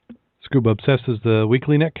Scuba Obsessed is the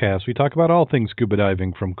weekly netcast. We talk about all things scuba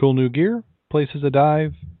diving, from cool new gear, places to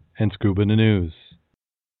dive, and scuba news.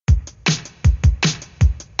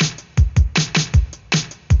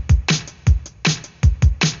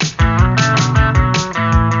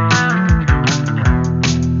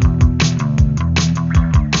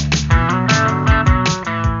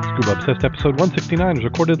 Scuba Obsessed episode 169 is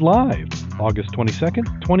recorded live August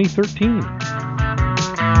 22nd, 2013.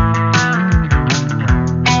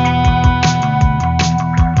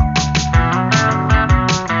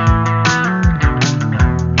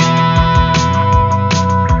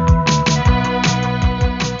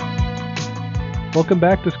 Welcome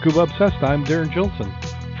back to Scuba Obsessed. I'm Darrin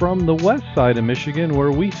from the west side of Michigan,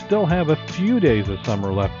 where we still have a few days of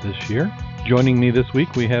summer left this year. Joining me this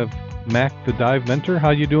week, we have Mack, the dive mentor.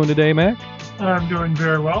 How you doing today, Mack? I'm doing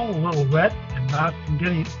very well. A little wet and not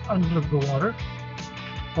getting under the water.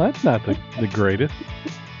 Well, that's not the greatest.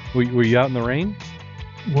 Were you out in the rain?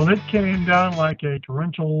 Well, it came down like a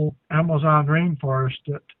torrential Amazon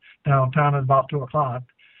rainforest downtown at about 2 o'clock.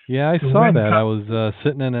 Yeah, I saw that. I was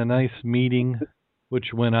sitting in a nice meeting,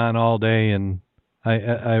 which went on all day, and I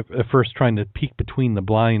at first trying to peek between the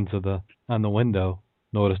blinds on the window,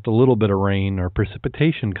 noticed a little bit of rain or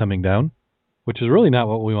precipitation coming down, which is really not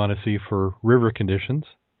what we want to see for river conditions.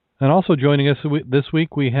 And also joining us this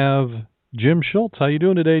week, we have Jim Schultz. How you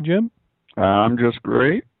doing today, Jim? I'm just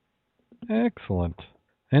great. Excellent.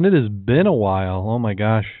 And it has been a while. Oh my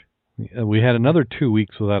gosh, we had another 2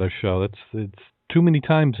 weeks without a show. It's too many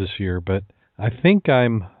times this year, but I think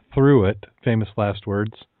I'm through it. Famous last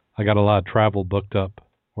words. I got a lot of travel booked up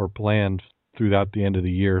or planned throughout the end of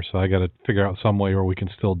the year, so I got to figure out some way where we can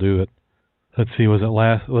still do it. Let's see, was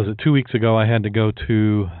it 2 weeks ago I had to go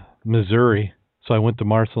to Missouri, so I went to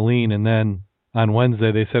Marceline, and then on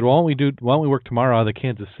Wednesday they said, well, why don't we work tomorrow out of the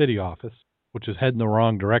Kansas City office, which is heading the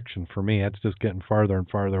wrong direction for me. That's just getting farther and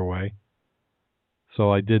farther away.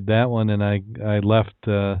 So I did that one, and I left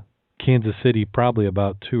Kansas City probably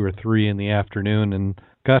about 2 or 3 in the afternoon and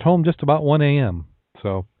got home just about 1 a.m.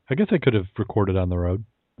 So I guess I could have recorded on the road.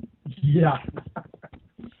 Yeah.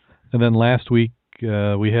 And then last week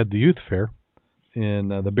we had the youth fair, in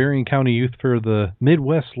the Darrin County Youth Fair, the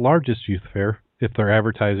Midwest's largest youth fair, if their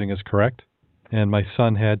advertising is correct. And my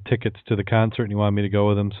son had tickets to the concert, and he wanted me to go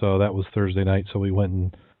with him, so that was Thursday night. So we went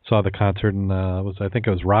and saw the concert, and I think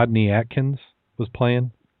it was Rodney Atkins was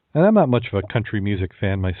playing. And I'm not much of a country music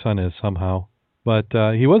fan. My son is somehow. But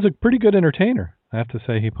he was a pretty good entertainer. I have to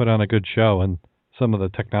say he put on a good show, and some of the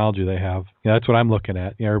technology they have. That's what I'm looking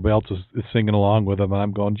at. Everybody else is singing along with them, and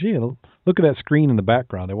I'm going, gee, look at that screen in the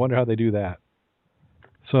background. I wonder how they do that.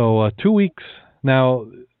 So 2 weeks. Now,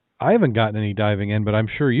 I haven't gotten any diving in, but I'm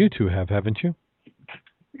sure you two have, haven't you?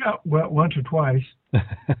 Yeah, well, once or twice.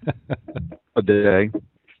 A day.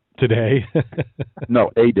 Today?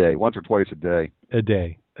 No, a day. Once or twice a day. A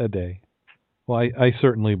day. Well, I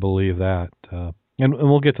certainly believe that. And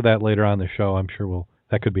we'll get to that later on in the show. I'm sure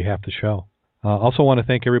that could be half the show. Also want to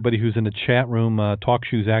thank everybody who's in the chat room.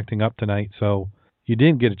 TalkShoe's acting up tonight, so you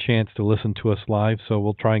didn't get a chance to listen to us live, so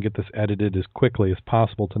we'll try and get this edited as quickly as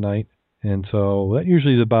possible tonight. And so that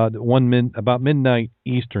usually is about midnight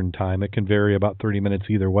Eastern time. It can vary about 30 minutes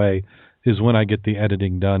either way, is when I get the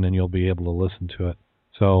editing done, and you'll be able to listen to it.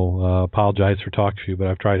 So apologize for TalkShoe, but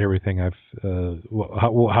I've tried everything.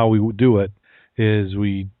 How we do it is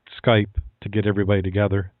we Skype to get everybody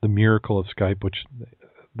together. The miracle of Skype, which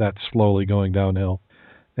that's slowly going downhill,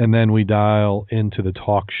 and then we dial into the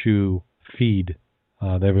TalkShoe feed.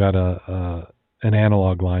 They've got an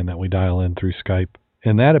analog line that we dial in through Skype,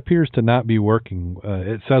 and that appears to not be working.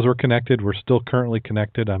 It says we're connected. We're still currently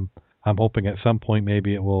connected. I'm hoping at some point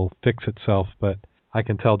maybe it will fix itself, but I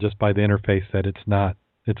can tell just by the interface that it's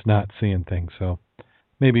not seeing things. So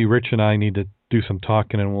maybe Rich and I need to do some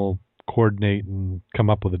talking, and we'll coordinate and come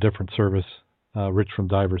up with a different service. Rich from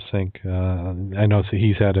Divers Sync. I know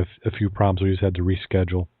he's had a few problems where he's had to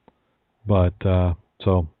reschedule. But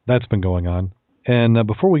so that's been going on. And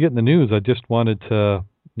before we get in the news, I just wanted to,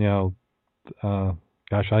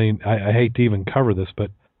 I hate to even cover this,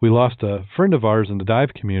 but we lost a friend of ours in the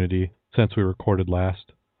dive community since we recorded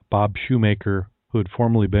last. Bob Shoemaker, who had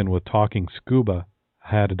formerly been with Talking Scuba,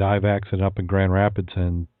 had a dive accident up in Grand Rapids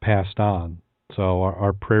and passed on. So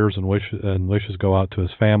our prayers and wishes go out to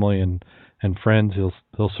his family and friends.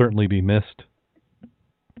 He'll certainly be missed.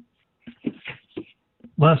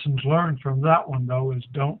 Lessons learned from that one, though, is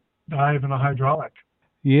don't dive in a hydraulic.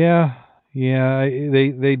 Yeah.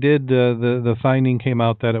 They did. The finding came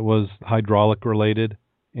out that it was hydraulic related,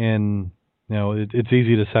 and it's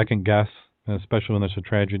easy to second guess, especially when there's a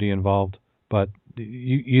tragedy involved. But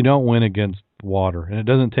you don't win against water, and it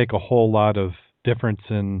doesn't take a whole lot of difference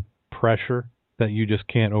in pressure that you just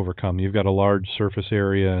can't overcome. You've got a large surface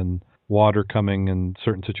area and water coming in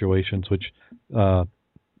certain situations, which,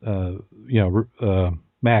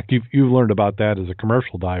 Mack, you've learned about that as a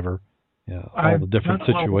commercial diver, all the different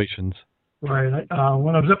situations. Right.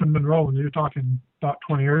 When I was up in Monroe, when you were talking about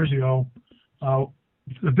 20 years ago,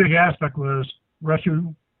 the big aspect was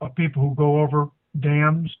rescue of people who go over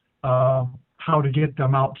dams, how to get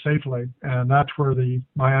them out safely, and that's where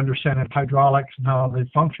my understanding of hydraulics and how they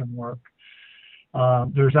function work.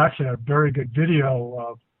 There's actually a very good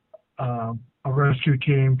video of a rescue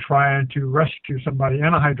team trying to rescue somebody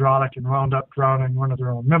in a hydraulic and wound up drowning one of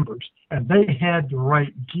their own members. And they had the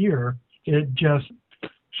right gear. It just,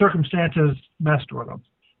 circumstances messed with them.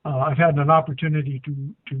 I've had an opportunity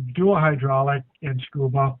to do a hydraulic in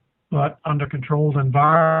Scuba, but under controlled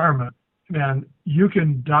environment. And you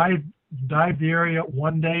can dive the area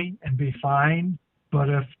one day and be fine, but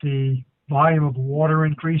if the volume of water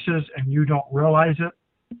increases and you don't realize it,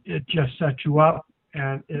 it just sets you up.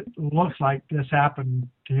 And it looks like this happened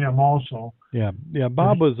to him also. Yeah.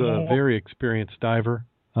 Bob was a very experienced diver.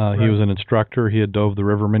 Right. He was an instructor. He had dove the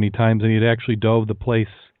river many times, and he had actually dove the place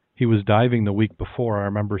he was diving the week before. I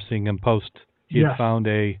remember seeing him post. He had found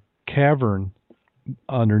a cavern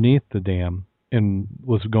underneath the dam and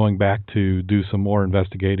was going back to do some more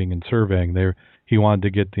investigating and surveying there. He wanted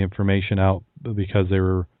to get the information out because they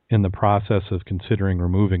were in the process of considering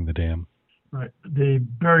removing the dam. Right. The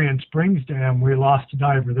Berrien Springs Dam, we lost a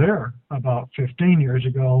diver there about 15 years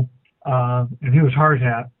ago, and he was hard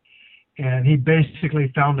hat. And he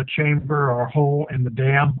basically found a chamber or a hole in the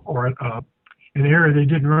dam or an area they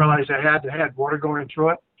didn't realize they had water going through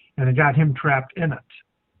it, and it got him trapped in it.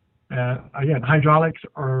 Again, hydraulics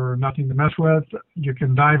are nothing to mess with. You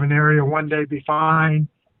can dive an area one day, be fine.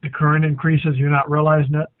 The current increases, you're not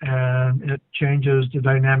realizing it, and it changes the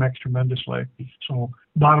dynamics tremendously. So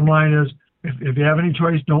bottom line is, if you have any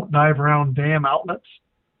choice, don't dive around dam outlets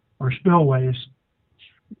or spillways.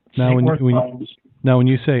 Now, when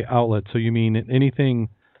you say outlet, so you mean anything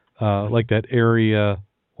like that area,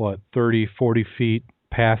 30, 40 feet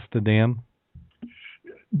past the dam?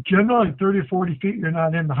 Generally, 30 or 40 feet, you're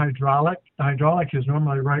not in the hydraulic. The hydraulic is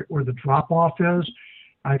normally right where the drop-off is.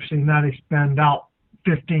 I've seen that expand out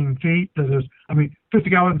 15 feet.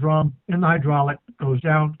 50-gallon drum in the hydraulic, goes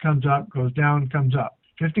down, comes up, goes down, comes up.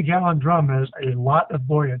 50-gallon drum is a lot of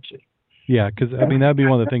buoyancy. Yeah, because, that'd be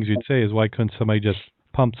one of the things you'd say is why couldn't somebody just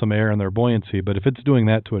pump some air in their buoyancy? But if it's doing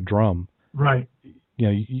that to a drum, right?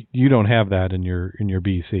 You don't have that in your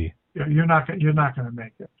BC. You're not going to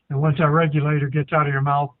make it. And once that regulator gets out of your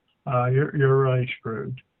mouth, you're really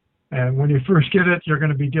screwed. And when you first get it, you're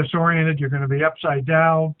going to be disoriented. You're going to be upside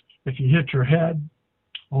down. If you hit your head,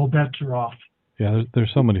 all bets are off. Yeah,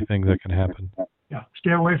 there's so many things that can happen. Yeah,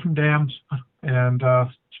 stay away from dams and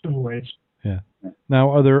spillways. Yeah. Now,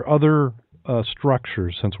 are there other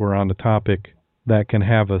structures, since we're on the topic, that can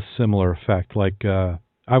have a similar effect? Like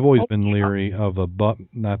I've always been leery of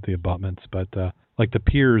not the abutments, but like the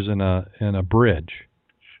piers in a bridge.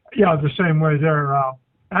 Yeah, the same way there.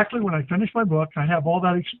 Actually, when I finish my book, I have all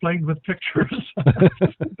that explained with pictures.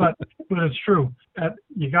 but it's true.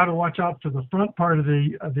 You got to watch out for the front part of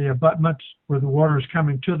the abutments where the water is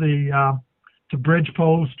coming to the bridge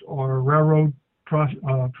post or railroad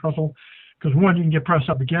trestle, because one, you can get pressed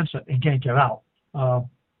up against it and can't get out.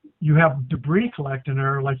 You have debris collecting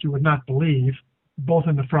there like you would not believe, both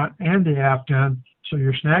in the front and the aft end, so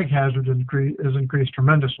your snag hazard is increased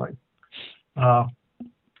tremendously.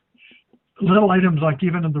 Little items like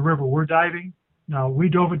even in the river we're diving. Now, we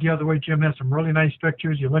dove it the other way. Jim has some really nice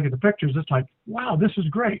pictures. You look at the pictures, it's like, wow, this is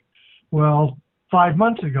great. Well, 5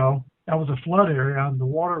 months ago, that was a flood area, and the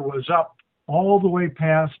water was up all the way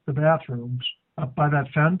past the bathrooms, up by that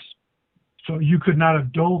fence. So you could not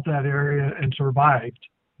have dove that area and survived.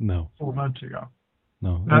 No. 4 months ago.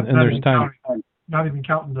 No. And there's time. Not even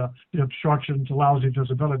counting the obstructions, the lousy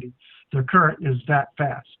visibility. The current is that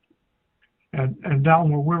fast. And down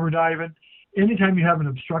where we were diving, anytime you have an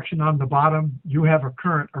obstruction on the bottom, you have a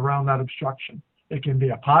current around that obstruction. It can be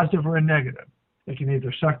a positive or a negative. It can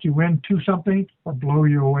either suck you into something or blow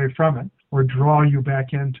you away from it or draw you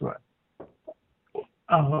back into it.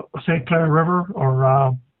 St. Clair River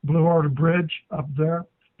or Blue Water Bridge up there,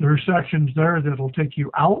 there are sections there that'll take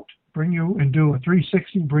you out, bring you and do a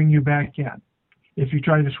 360, bring you back in. If you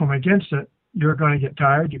try to swim against it, you're going to get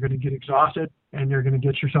tired, you're going to get exhausted, and you're going to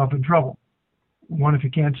get yourself in trouble. One, if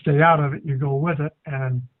you can't stay out of it, you go with it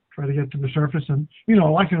and try to get to the surface. And,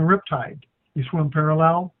 like in a riptide, you swim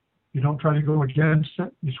parallel. You don't try to go against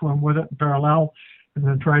it. You swim with it parallel and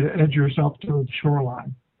then try to edge yourself to the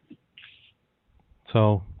shoreline.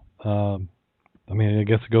 So, I mean, I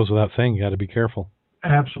guess it goes without saying, you got to be careful.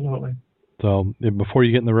 Absolutely. So before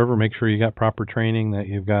you get in the river, make sure you got proper training, that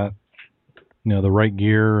you've got, the right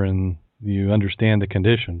gear, and you understand the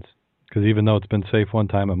conditions. Because even though it's been safe one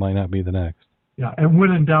time, it might not be the next. Yeah, and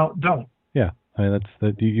when in doubt, don't. Yeah, I mean,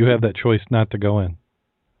 you have that choice not to go in.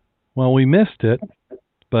 Well, we missed it,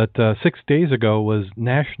 but 6 days ago was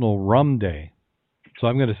National Rum Day. So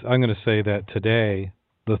I'm gonna say that today,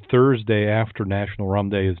 the Thursday after National Rum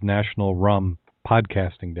Day, is National Rum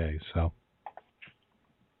Podcasting Day. So.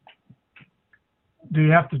 Do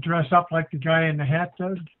you have to dress up like the guy in the hat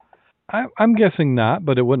does? I'm guessing not,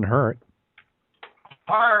 but it wouldn't hurt.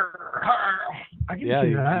 Arr, arr. I can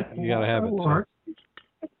see that. You got to have it. So.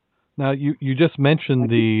 Now, you just mentioned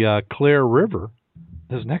the Clare River.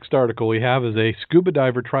 This next article we have is a scuba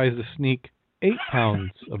diver tries to sneak 8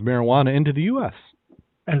 pounds of marijuana into the U.S.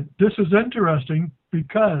 And this is interesting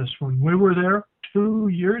because when we were there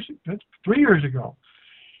 3 years ago,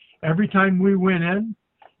 every time we went in,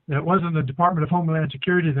 it wasn't the Department of Homeland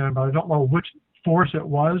Security then, but I don't know which force it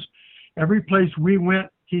was. Every place we went,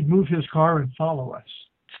 he'd move his car and follow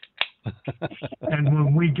us. And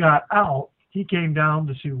when we got out, he came down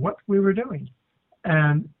to see what we were doing.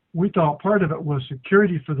 And we thought part of it was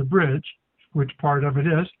security for the bridge, which part of it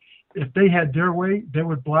is. If they had their way, they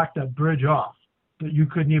would block that bridge off, that you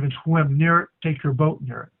couldn't even swim near it, take your boat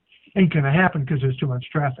near it. Ain't going to happen because there's too much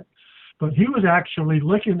traffic. But he was actually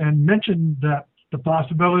looking and mentioned that the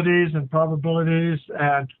possibilities and probabilities,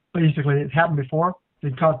 and basically it happened before. They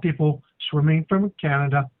caught people swimming from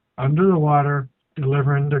Canada under the water,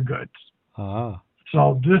 delivering their goods. Ah.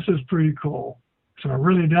 So this is pretty cool. So it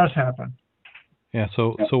really does happen. Yeah,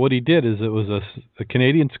 so what he did is, it was a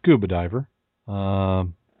Canadian scuba diver,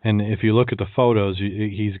 and if you look at the photos,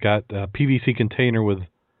 he's got a PVC container with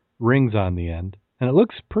rings on the end, and it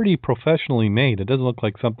looks pretty professionally made. It doesn't look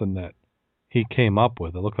like something that he came up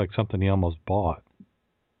with. It looked like something he almost bought.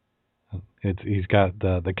 He's got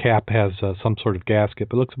the cap has some sort of gasket,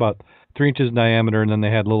 but it looks about 3 inches in diameter, and then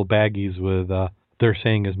they had little baggies with they're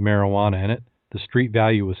saying is marijuana in it. The street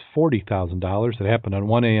value was $40,000. It happened on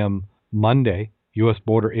 1 a.m. Monday. U.S.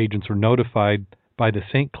 border agents were notified by the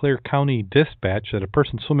St. Clair County Dispatch that a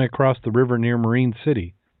person swimming across the river near Marine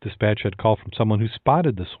City. Dispatch had called from someone who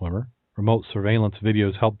spotted the swimmer. Remote surveillance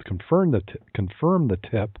videos helped confirm the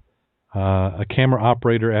tip. A camera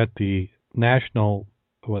operator at the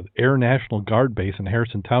Air National Guard base in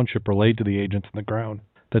Harrison Township relayed to the agents on the ground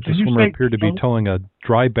that the swimmer appeared to be towing a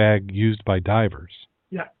dry bag used by divers.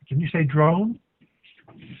 Yeah, can you say drone?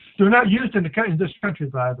 They're not used in this country,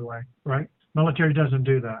 by the way, right? Military doesn't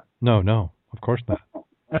do that. No, of course not.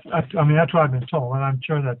 That's what I've been told, and I'm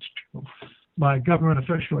sure that's true. My government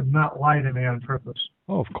official would not lie to me on purpose.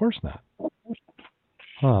 Oh, of course not.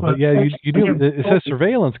 But yeah, you do. It says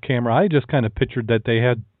surveillance camera. I just kind of pictured that they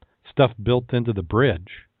had stuff built into the bridge,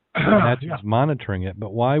 and that's just monitoring it.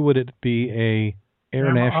 But why would it be a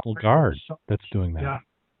Air National Guard that's doing that? Yeah,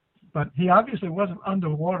 but he obviously wasn't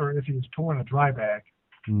underwater if he was towing a dry bag.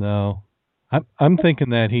 No, I'm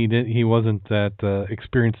thinking that he wasn't that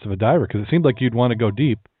experienced of a diver, because it seemed like you'd want to go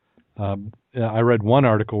deep. I read one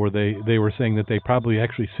article where they were saying that they probably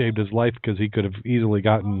actually saved his life because he could have easily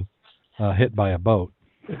gotten hit by a boat.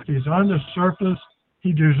 If he's on the surface,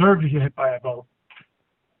 he deserved to get hit by a boat.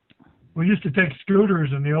 We used to take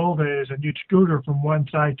scooters in the old days, and you'd scooter from one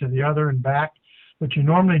side to the other and back, but you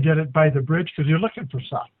normally get it by the bridge because you're looking for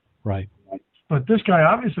stuff. Right. But this guy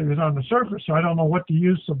obviously was on the surface, so I don't know what the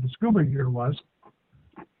use of the scuba gear was.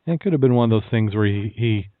 It could have been one of those things where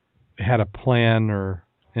he had a plan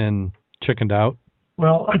and chickened out.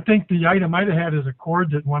 Well, I think the item might have had is a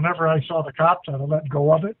cord that whenever I saw the cops, I'd have let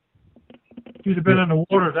go of it. If he'd have been in the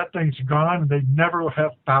water, that thing's gone, and they'd never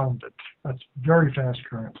have found it. That's very fast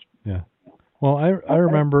current. Yeah. Well, I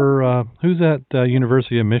remember, who's that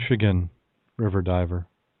University of Michigan river diver?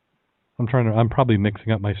 I'm probably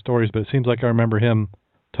mixing up my stories, but it seems like I remember him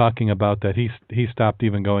talking about that he stopped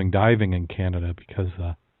even going diving in Canada because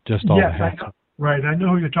just all the hassle. Right. I know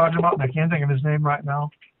who you're talking about, and I can't think of his name right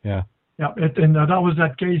now. Yeah. Yeah. And that was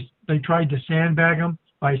that case. They tried to sandbag him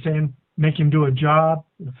by saying, make him do a job.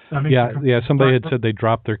 Yeah. Somebody had said they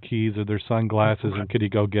dropped their keys or their sunglasses, and could he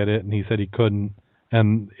go get it? And he said he couldn't.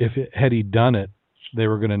 And had he done it, they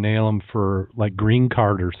were going to nail him for like green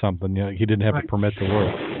card or something. You know, he didn't have a permit to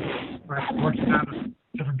work. Right, working out of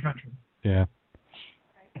a different country. Yeah.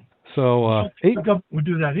 So the government would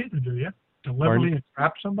do that either, do you? Deliberately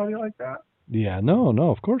trap somebody like that? Yeah, no,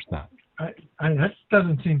 of course not. That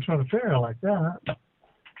doesn't seem sort of fair like that.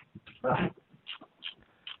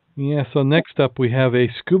 Yeah, so next up we have a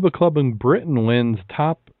scuba club in Britain wins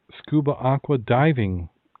top Scuba Aqua Diving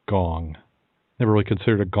Gong. Never really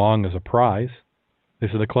considered a gong as a prize. They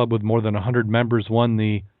said the club with more than 100 members won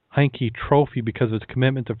the Heinke Trophy because of its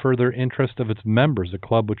commitment to further interest of its members. The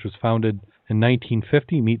club, which was founded in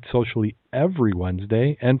 1950, meets socially every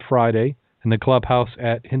Wednesday and Friday in the clubhouse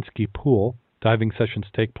at Hinsky Pool. Diving sessions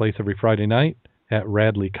take place every Friday night at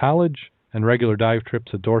Radley College, and regular dive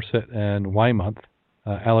trips at Dorset and Weymouth.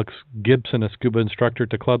 Alex Gibson, a scuba instructor at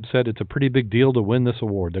the club, said it's a pretty big deal to win this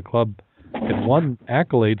award. The club had won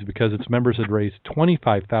accolades because its members had raised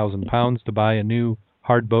 £25,000 to buy a new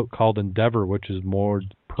hard boat called Endeavour, which is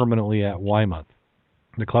moored permanently at Weymouth.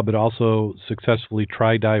 The club had also successfully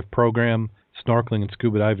tri-dive program. Snorkeling and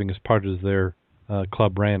scuba diving as part of their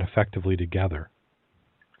club ran effectively together.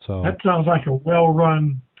 So that sounds like a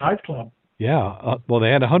well-run dive club. Yeah, well, they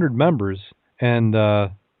had 100 members, and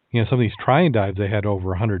some of these trying dives they had over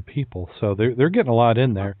 100 people, so they're getting a lot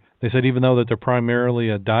in there. They said even though that they're primarily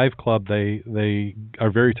a dive club, they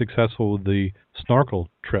are very successful with the snorkel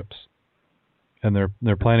trips, and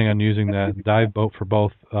they're planning on using that dive boat for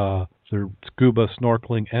both their scuba,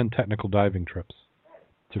 snorkeling, and technical diving trips.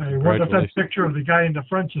 So I wonder if that picture of the guy in the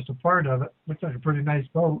front is a part of it. Looks like a pretty nice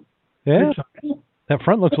boat. Yeah, that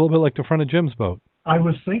front looks a little bit like the front of Jim's boat. I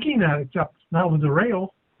was thinking that, except not with the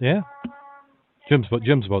rail. Yeah. Jim's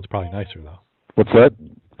boat's probably nicer, though. What's that?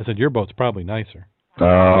 I said your boat's probably nicer.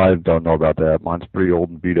 I don't know about that. Mine's pretty old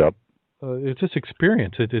and beat up. It's just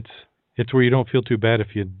experience. It's where you don't feel too bad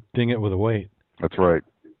if you ding it with a weight. That's right.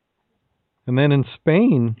 And then in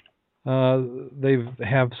Spain, they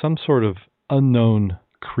have some sort of unknown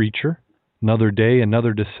creature. Another day,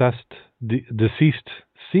 another deceased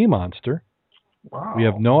sea monster. Wow. We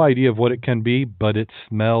have no idea of what it can be, but it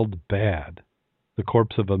smelled bad. The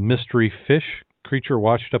corpse of a mystery fish creature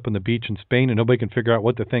washed up on the beach in Spain, and nobody can figure out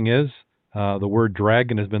what the thing is. The word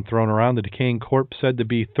dragon has been thrown around. The decaying corpse, said to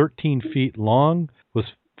be 13 feet long, was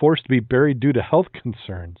forced to be buried due to health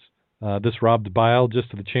concerns. This robbed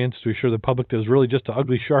biologists of the chance to assure the public that it was really just an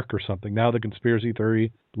ugly shark or something. Now the conspiracy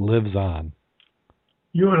theory lives on.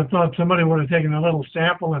 You would have thought somebody would have taken a little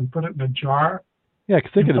sample and put it in a jar. Yeah,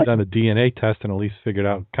 because they could have done a DNA test and at least figured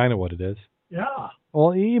out kind of what it is. Yeah.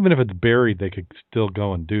 Well, even if it's buried, they could still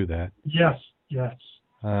go and do that. Yes.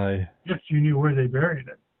 If you knew where they buried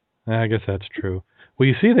it. I guess that's true. Well,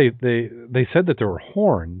 you see, they said that there were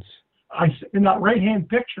horns. In that right-hand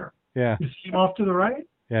picture. Yeah. You see them off to the right?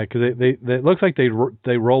 Yeah, because it looks like they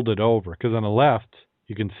rolled it over. Because on the left,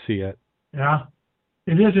 you can see it. Yeah.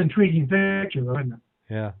 It is an intriguing picture, though, isn't it?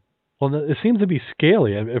 Yeah. Well, it seems to be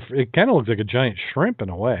scaly. It kind of looks like a giant shrimp in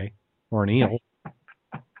a way, or an eel.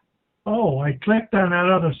 Oh, I clicked on that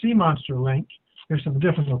other sea monster link. There's some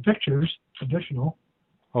additional pictures. Additional.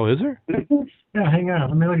 Oh, is there? Yeah, hang on.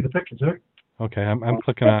 Let me look at the pictures there. Okay, I'm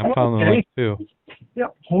clicking on. I'm following the link too.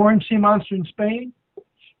 Yep, horn sea monster in Spain.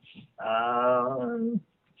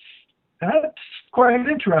 That's quite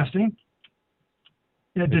interesting.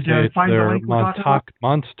 Yeah, did you find the link? Montauk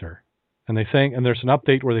monster. And there's an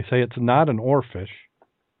update where they say it's not an oarfish.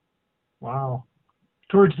 Wow.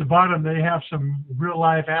 Towards the bottom, they have some real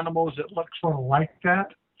live animals that look sort of like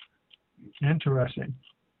that. Interesting.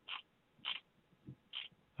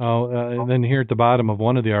 Oh, and then here at the bottom of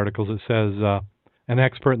one of the articles, it says an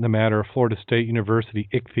expert in the matter, Florida State University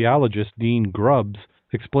ichthyologist Dean Grubbs,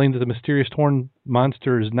 explained that the mysterious horned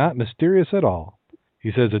monster is not mysterious at all. He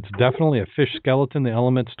says it's definitely a fish skeleton. The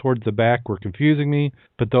elements towards the back were confusing me,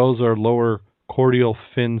 but those are lower cordial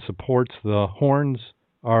fin supports. The horns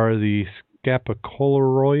are the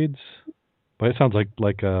scapulocoids. But it sounds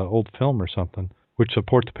like an old film or something, which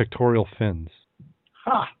support the pectoral fins.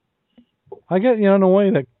 Huh. I get, in a way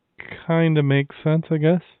that kind of makes sense, I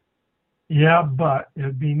guess. Yeah, but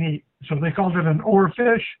it'd be neat. So they called it an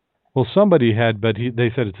oarfish? Well, somebody had, but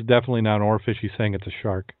they said it's definitely not an oarfish. He's saying it's a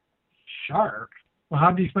shark. Shark? Well,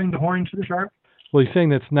 how do you explain the horns for the shark? Well, he's saying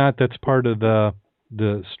that's part of the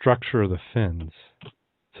structure of the fins. It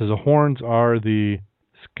says the horns are the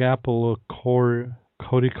scapulocoids.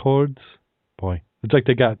 Boy, it's like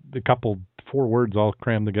they got 4 words all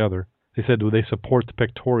crammed together. They said they support the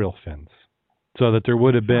pectoral fins. So that there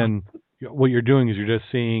would have been, what you're doing is you're just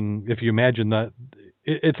seeing, if you imagine that,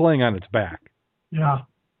 it's laying on its back. Yeah.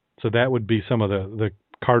 So that would be some of the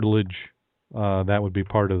cartilage, that would be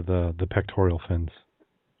part of the pectoral fins.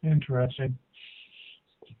 Interesting.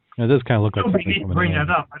 It does kind of look like something. We need to bring that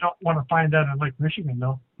up. I don't want to find that in Lake Michigan,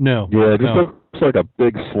 though. No. Yeah, it just looks like a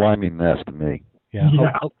big slimy mess to me. Yeah.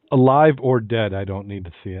 Alive or dead, I don't need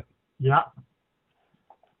to see it. Yeah.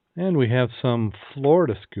 And we have some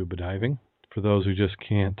Florida scuba diving for those who just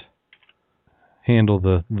can't handle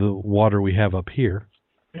the water we have up here.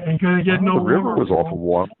 Ain't gonna get no The river warmer. was awful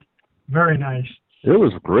warm. Very nice. It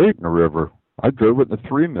was great in the river. I drove it in the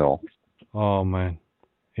 3-mil. Oh man,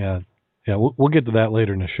 yeah. We'll get to that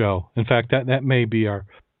later in the show. In fact, that may be our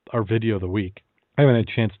video of the week. I haven't had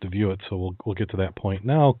a chance to view it, so we'll get to that point.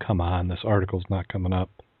 Now, come on, this article's not coming up.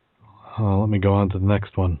 Let me go on to the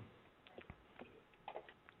next one.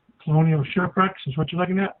 Colonial shipwrecks is what you're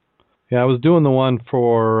looking at? Yeah, I was doing the one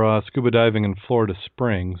for scuba diving in Florida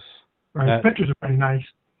Springs. Right, pictures are pretty nice.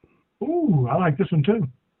 Ooh, I like this one too.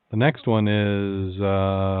 The next one is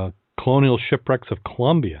Colonial Shipwrecks of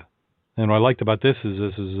Columbia. And what I liked about this is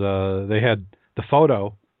they had the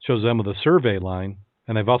photo, shows them with a survey line,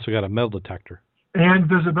 and they've also got a metal detector. And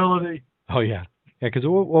visibility. Oh, yeah. Yeah, because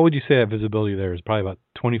what would you say that visibility there is? Probably about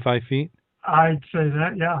 25 feet? I'd say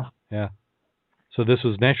that, yeah. Yeah. So this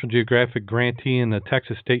was National Geographic grantee in the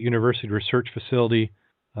Texas State University Research Facility,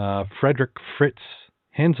 Frederick Fritz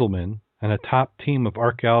Henselman, and a top team of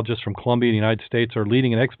archaeologists from Colombia and the United States are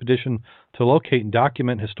leading an expedition to locate and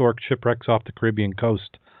document historic shipwrecks off the Caribbean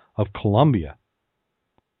coast of Colombia.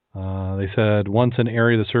 They said once an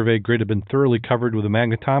area of the survey grid had been thoroughly covered with a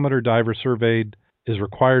magnetometer, diver surveyed is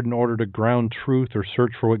required in order to ground truth or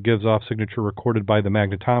search for what gives off signature recorded by the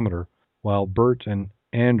magnetometer. While Bert and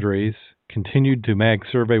Andres continued to mag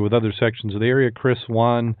survey with other sections of the area, Chris,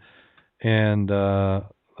 Juan, and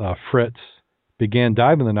Fritz began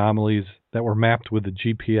diving anomalies that were mapped with the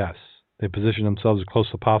GPS. They positioned themselves as close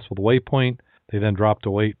as possible to the waypoint. They then dropped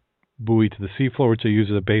a weight buoy to the seafloor, which they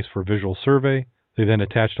used as a base for a visual survey. They then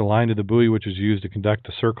attached a line to the buoy, which is used to conduct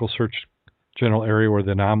a circle search general area where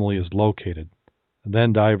the anomaly is located. And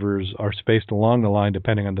then divers are spaced along the line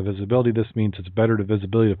depending on the visibility. This means it's better to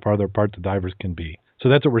visibility the farther apart the divers can be. So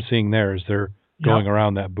that's what we're seeing there is they're going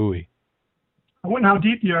around that buoy. I wonder how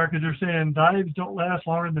deep they are because they're saying dives don't last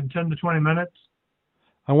longer than 10 to 20 minutes.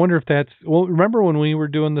 I wonder if that's... Well, remember when we were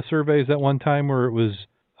doing the surveys that one time where it was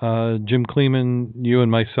Jim Kleeman, you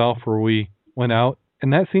and myself, where we went out?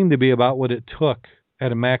 And that seemed to be about what it took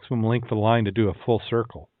at a maximum length of line to do a full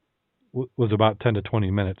circle. Was about 10 to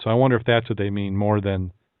 20 minutes. So I wonder if that's what they mean more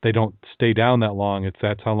than they don't stay down that long.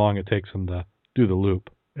 That's how long it takes them to do the loop.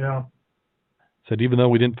 Yeah. Said even though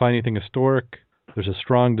we didn't find anything historic, there's a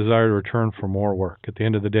strong desire to return for more work. At the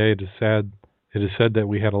end of the day, it is said that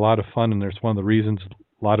we had a lot of fun, and there's one of the reasons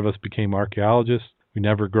a lot of us became archaeologists. We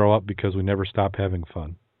never grow up because we never stop having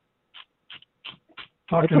fun.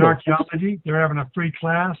 Talking archaeology, they're having a free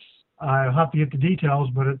class. I'll have to get the details,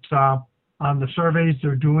 but it's on the surveys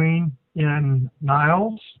they're doing in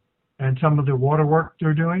Niles and some of the water work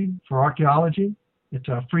they're doing for archaeology. It's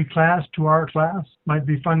a free class, 2-hour class. Might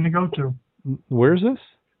be fun to go to. Where's this?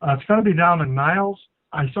 It's going to be down in Niles.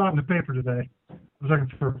 I saw it in the paper today. I was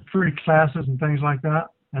looking for free classes and things like that,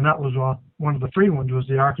 and that was one of the free ones was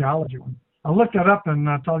the archaeology one. I'll look that up and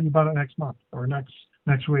tell you about it next month or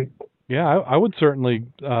next week. Yeah, I would certainly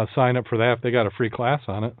sign up for that if they got a free class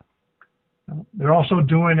on it. They're also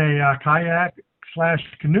doing a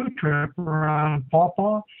kayak/canoe trip around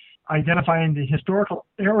Pawpaw, identifying the historical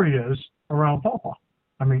areas around Pawpaw.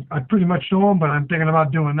 I mean, I pretty much know them, but I'm thinking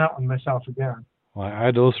about doing that one myself again. Well, I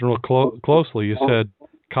had to listen real closely. You said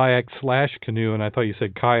kayak/canoe, and I thought you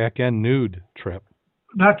said kayak and nude trip.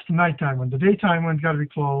 That's the nighttime one. The daytime one's got to be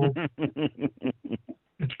closed.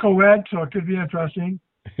 It's co-ed, so it could be interesting.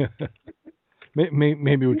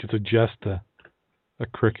 Maybe we could suggest a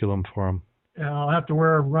curriculum for them. I'll have to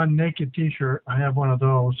wear a Run Naked T-shirt. I have one of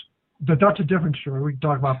those. But that's a different story. We can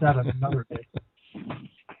talk about that another day.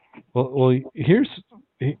 Well, here's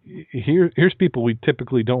people we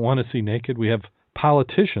typically don't want to see naked. We have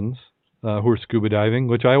politicians who are scuba diving,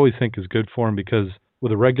 which I always think is good for them because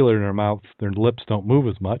with a regulator in their mouth, their lips don't move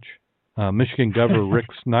as much. Michigan Governor Rick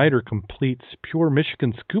Snyder completes Pure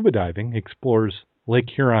Michigan Scuba Diving, explores Lake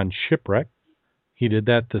Huron shipwreck. He did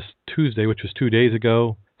that this Tuesday, which was 2 days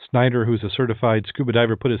ago. Snyder, who's a certified scuba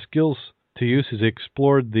diver, put his skills to use as he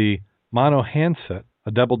explored the Mono Handset,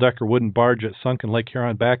 a double-decker wooden barge that sunk in Lake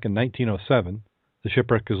Huron back in 1907. The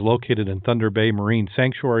shipwreck is located in Thunder Bay Marine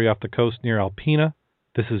Sanctuary off the coast near Alpena.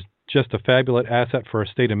 This is just a fabulous asset for our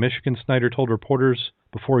state of Michigan, Snyder told reporters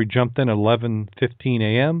before he jumped in at 11:15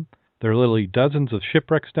 a.m. There are literally dozens of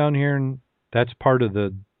shipwrecks down here, and that's part of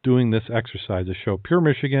the doing this exercise to show Pure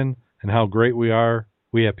Michigan and how great we are.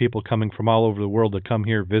 We have people coming from all over the world to come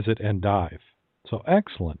here, visit, and dive. So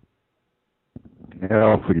excellent.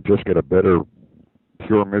 Yeah, if we could just get a better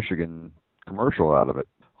Pure Michigan commercial out of it.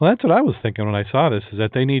 Well, that's what I was thinking when I saw this, is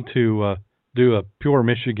that they need to do a Pure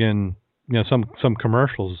Michigan, some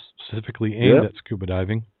commercials specifically aimed at scuba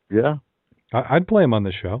diving. Yeah. I'd play them on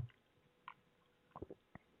the show.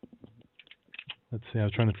 Let's see, I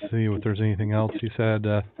was trying to see if there's anything else. He said,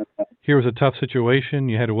 here was a tough situation.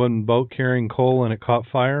 You had a wooden boat carrying coal and it caught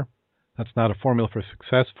fire. That's not a formula for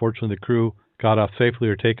success. Fortunately, the crew got off safely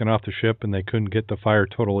or taken off the ship and they couldn't get the fire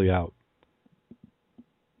totally out.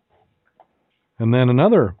 And then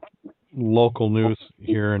another local news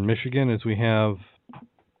here in Michigan is we have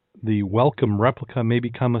the Welcome replica may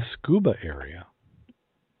become a scuba area.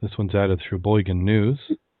 This one's out of Sheboygan News,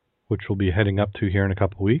 which we'll be heading up to here in a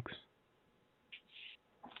couple of weeks.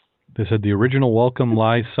 They said the original Welcome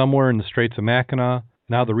lies somewhere in the Straits of Mackinac.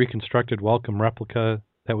 Now the reconstructed Welcome replica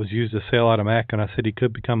that was used to sail out of Mackinac City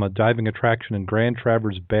could become a diving attraction in Grand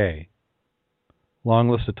Traverse Bay. Long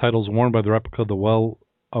list of titles worn by the replica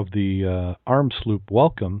of the armed sloop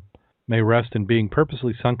Welcome may rest in being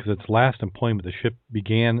purposely sunk as its last employment. The ship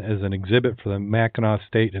began as an exhibit for the Mackinac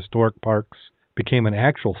State Historic Parks, became an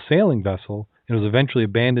actual sailing vessel, and was eventually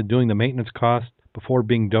abandoned due to the maintenance cost before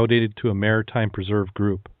being donated to a maritime preserve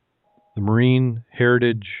group. The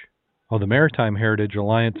Maritime Heritage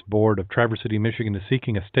Alliance Board of Traverse City, Michigan is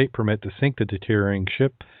seeking a state permit to sink the deteriorating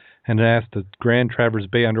ship and asked the Grand Traverse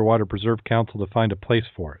Bay Underwater Preserve Council to find a place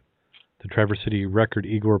for it. The Traverse City Record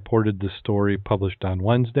Eagle reported this story published on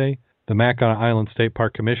Wednesday. The Mackinac Island State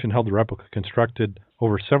Park Commission held the replica constructed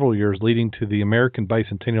over several years, leading to the American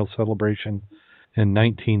Bicentennial Celebration in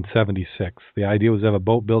 1976. The idea was to have a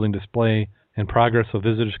boat building display in progress so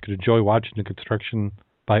visitors could enjoy watching the construction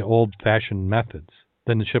by old-fashioned methods.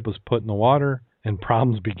 Then the ship was put in the water, and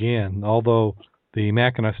problems began. Although the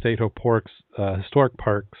Mackinac State Historic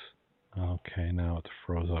Parks... Okay, now it's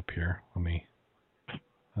froze up here. Let me...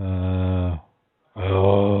 I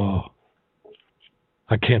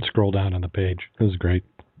can't scroll down on the page. This is great.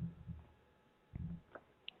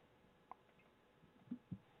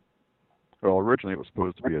 Well, originally it was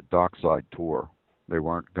supposed to be a dockside tour. They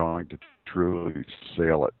weren't going to truly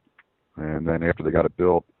sail it. And then after they got it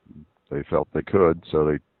built, they felt they could, so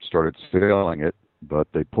they started sailing it, but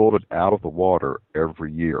they pulled it out of the water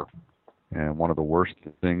every year. And one of the worst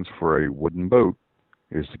things for a wooden boat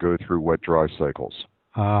is to go through wet-dry cycles.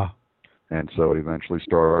 And so it eventually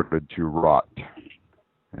started to rot.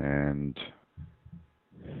 And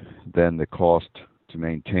then the cost to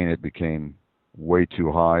maintain it became way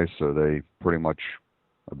too high, so they pretty much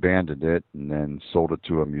abandoned it and then sold it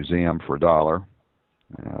to a museum for $1.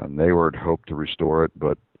 And they were hoped to restore it,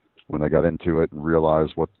 but when they got into it and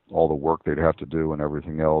realized what all the work they'd have to do and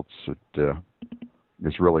everything else,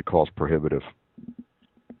 it's really cost prohibitive.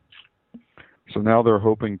 So now they're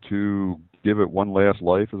hoping to give it one last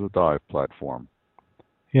life as a dive platform.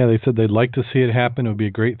 Yeah, they said they'd like to see it happen. It would be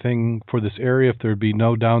a great thing for this area if there would be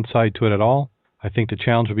no downside to it at all. I think the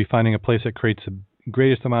challenge would be finding a place that creates the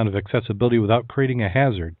greatest amount of accessibility without creating a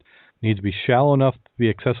hazard. It needs to be shallow enough to be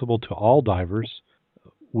accessible to all divers,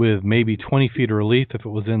 with maybe 20 feet of relief. If it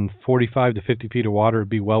was in 45 to 50 feet of water, it would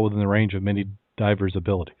be well within the range of many divers'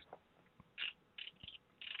 abilities.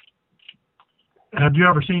 Have you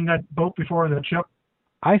ever seen that boat before, that ship?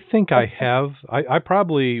 I think I have. I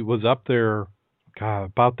probably was up there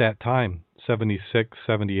about that time, 76,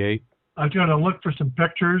 78. I was going to look for some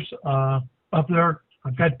pictures up there.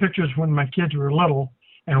 I've got pictures when my kids were little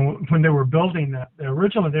and when they were building that.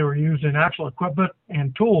 Originally, they were using actual equipment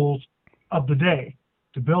and tools of the day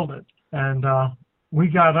to build it. And we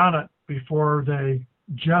got on it before they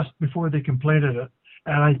completed it.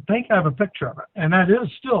 And I think I have a picture of it. And that is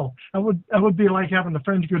still, that would be like having the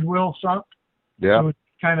Friends Goodwill sunk. Yeah.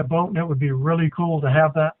 Kind of boat, and it would be really cool to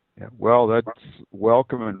have that. Yeah. Well, that's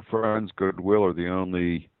Welcome and Friends Goodwill are the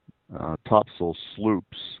only topsail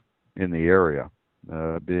sloops in the area,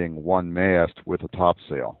 being one mast with a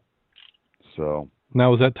topsail. So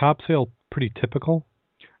now, was that topsail pretty typical?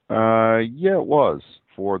 Yeah, it was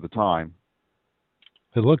for the time.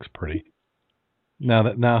 It looks pretty. Now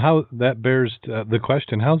how that bears the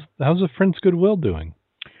question: how's the Friends Goodwill doing?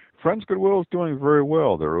 Friends Goodwill is doing very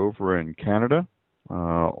well. They're over in Canada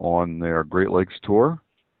on their Great Lakes tour,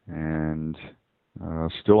 and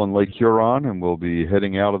still in Lake Huron, and we'll be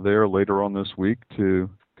heading out of there later on this week to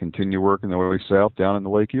continue working their way south down in the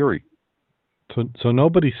Lake Erie. So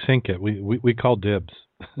nobody sink it. We call dibs.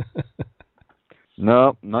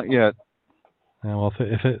 No, not yet. Well,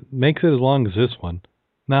 if it makes it as long as this one.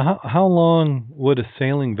 Now, how long would a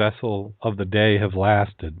sailing vessel of the day have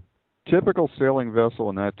lasted? Typical sailing vessel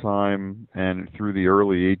in that time and through the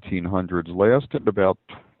early 1800s lasted about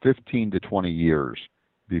 15 to 20 years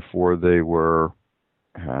before they were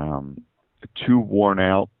too worn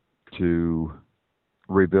out to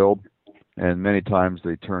rebuild, and many times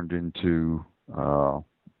they turned into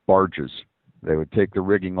barges. They would take the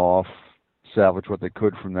rigging off, salvage what they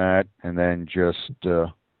could from that, and then just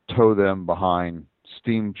tow them behind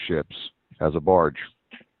steamships as a barge.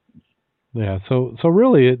 Yeah, so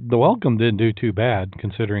really, the Welcome didn't do too bad,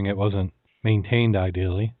 considering it wasn't maintained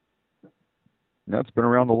ideally. That's been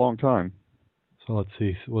around a long time. So let's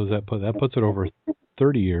see, what does that put? That puts it over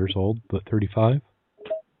 30 years old, but 35?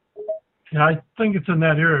 Yeah, I think it's in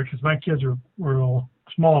that area because my kids were all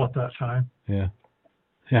small at that time. Yeah.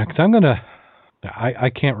 Yeah, because I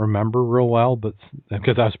can't remember real well, but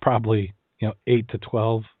because I was probably, 8 to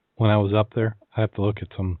 12 when I was up there. I have to look at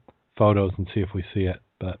some photos and see if we see it,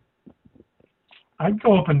 but I'd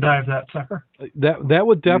go up and dive that sucker. that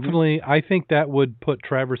would definitely, I think that would put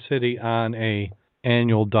Traverse City on a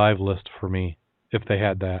annual dive list for me if they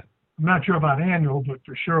had that. I'm not sure about annual, but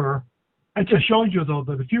for sure. I just showed you though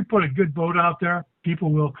that if you put a good boat out there,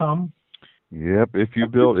 people will come. Yep, if you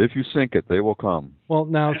sink it, they will come. Well,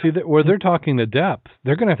 now see where they're talking the depth,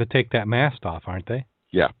 they're going to have to take that mast off, aren't they?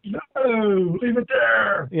 Yeah. No, leave it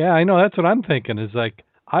there. Yeah, I know. That's what I'm thinking. Is like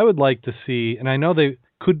I would like to see, and I know they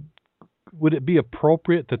could. Would it be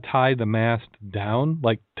appropriate to tie the mast down,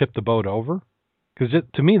 like tip the boat over? Because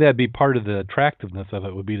to me, that'd be part of the attractiveness of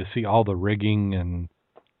it. Would be to see all the rigging and.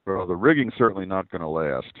 Well, the rigging's certainly not going to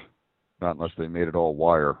last, not unless they made it all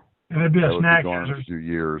wire. And it'd be a snag gone in hazard. a few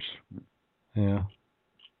years. Yeah.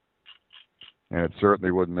 And it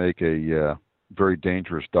certainly would make a very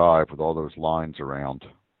dangerous dive with all those lines around.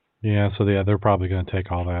 Yeah, so they're probably going to take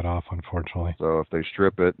all that off, unfortunately. So if they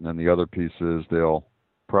strip it, and then the other pieces, they'll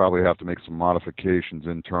probably have to make some modifications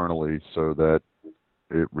internally so that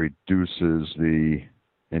it reduces the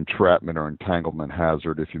entrapment or entanglement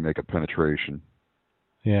hazard if you make a penetration.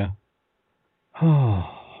 Yeah. Oh,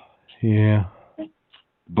 yeah.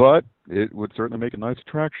 But it would certainly make a nice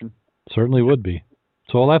attraction. Certainly would be.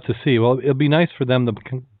 So we'll have to see. Well, it'll be nice for them to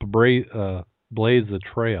blaze the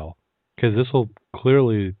trail, because this will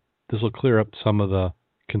clear up some of the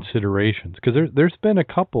considerations. Because there's been a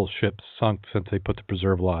couple ships sunk since they put the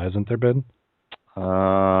preserve law, hasn't there been?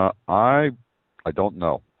 I don't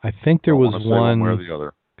know. I think there was one way or the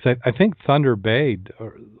other. Cause I think Thunder Bay,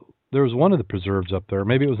 there was one of the preserves up there.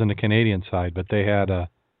 Maybe it was on the Canadian side, but they had a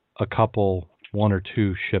couple, one or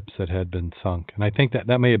two ships that had been sunk. And I think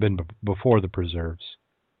that may have been before the preserves.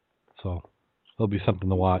 So there'll be something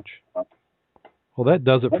to watch. Well, that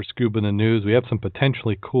does it for Scuba in the News. We have some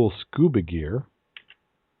potentially cool scuba gear.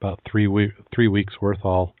 About 3 weeks worth,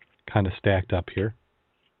 all kind of stacked up here.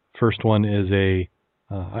 First one is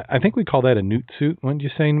I think we call that a newt suit. What did you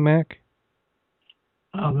say, Mack?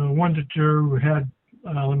 The one that you had,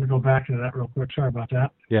 let me go back to that real quick. Sorry about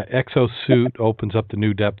that. Yeah, exosuit opens up the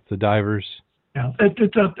new depth to divers. Yeah,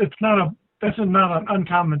 it's not an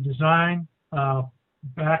uncommon design.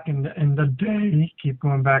 Back in the day, keep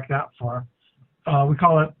going back that far. We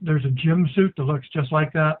call it. There's a gym suit that looks just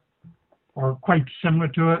like that, or quite similar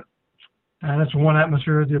to it. And it's one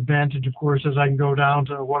atmosphere. The advantage, of course, is I can go down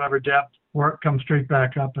to whatever depth where it comes straight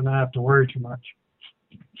back up, and I don't have to worry too much.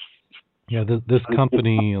 Yeah, this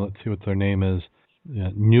company, let's see what their name is,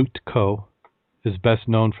 Newt Co., is best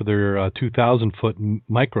known for their 2,000-foot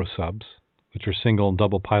micro subs, which are single and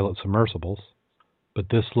double pilot submersibles. But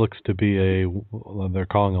this looks to be they're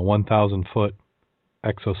calling a 1,000-foot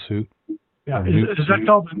exosuit. Yeah, is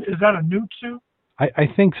that a Newt suit? I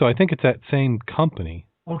think so. I think it's that same company.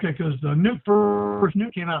 Okay, because the first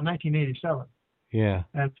Newt came out in 1987. Yeah.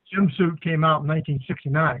 And the gym suit came out in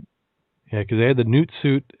 1969. Yeah, because they had the Newt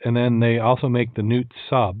suit, and then they also make the Newt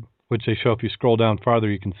sub, which they show if you scroll down farther,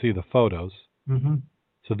 you can see the photos. Mm-hmm.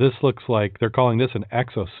 So this looks like they're calling this an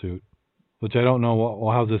exosuit, which I don't know.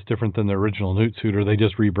 Well, how's this different than the original Newt suit, or are they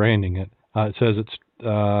just rebranding it? It says it's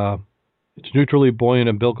neutrally buoyant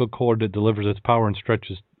umbilical cord that delivers its power and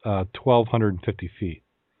stretches 1,250 feet.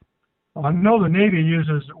 Well, I know the Navy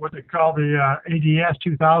uses what they call the ADS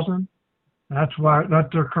 2000. That's that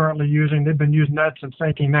they're currently using. They've been using that since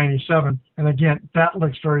 1997. And again, that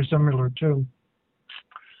looks very similar too.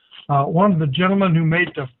 One of the gentlemen who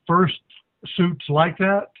made the first suits like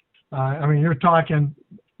that, you're talking,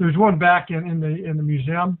 there's one back in the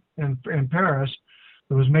museum in Paris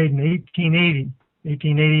that was made in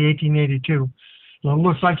 1882. So it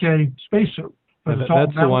looks like a spacesuit. Yeah,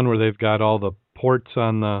 that's the one where they've got all the ports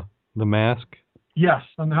on the mask? Yes,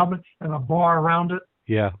 on the helmet and a bar around it.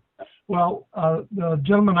 Yeah. Well, the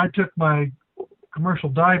gentleman I took my commercial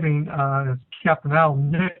diving, Captain Al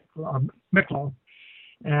Micklow,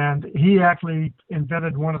 and he actually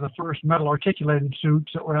invented one of the first metal articulated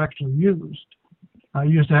suits that were actually used. I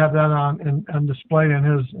used to have that on display in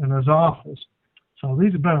his office. So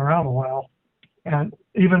these have been around a while. And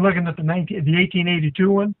even looking at the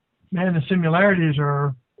 1882 one, man, the similarities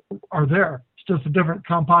are there. It's just the different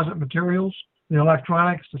composite materials. the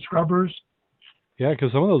electronics, the scrubbers. Yeah,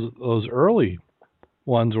 because some of those early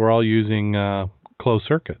ones were all using closed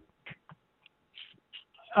circuit.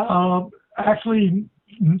 Actually,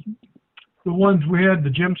 the ones we had, the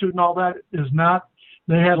gym suit and all that, is not.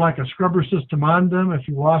 They had like a scrubber system on them if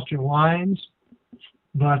you lost your lines.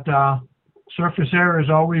 But surface air is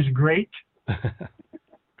always great.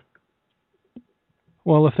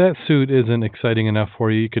 Well, if that suit isn't exciting enough for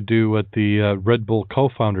you, you could do what the Red Bull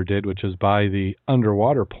co-founder did, which is buy the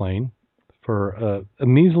underwater plane for a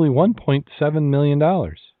measly $1.7 million.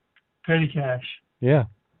 Petty cash. Yeah.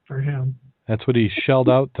 For him. That's what he shelled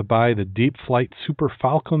out to buy the Deep Flight Super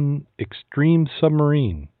Falcon Extreme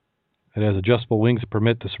submarine. It has adjustable wings that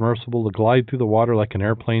permit the submersible to glide through the water like an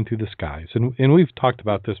airplane through the skies. And we've talked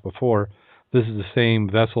about this before. This is the same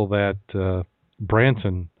vessel that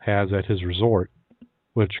Branson has at his resort,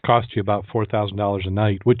 which costs you about $4,000 a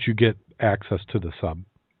night, which you get access to the sub.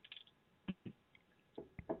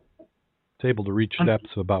 It's able to reach depths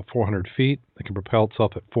of about 400 feet. It can propel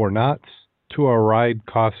itself at 4 knots. 2-hour ride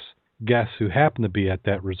costs guests who happen to be at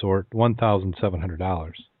that resort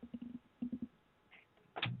 $1,700.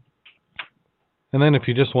 And then if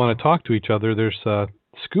you just want to talk to each other, there's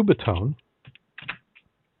Scuba Tone,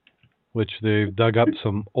 which they've dug up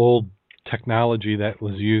some old technology that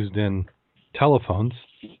was used in telephones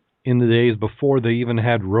in the days before they even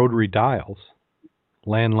had rotary dials.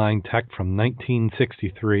 Landline tech from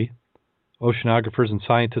 1963. Oceanographers and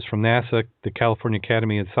scientists from NASA, the California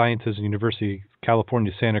Academy of Sciences, and University of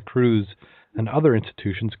California, Santa Cruz, and other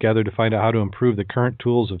institutions gathered to find out how to improve the current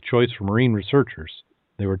tools of choice for marine researchers.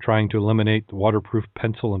 They were trying to eliminate the waterproof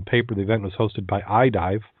pencil and paper. The event was hosted by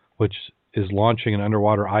iDive, which is launching an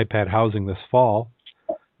underwater iPad housing this fall.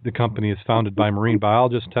 The company is founded by marine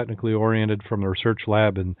biologists, technically oriented from the research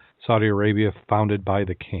lab in Saudi Arabia, founded by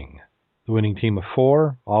the king. The winning team of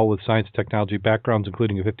 4, all with science and technology backgrounds,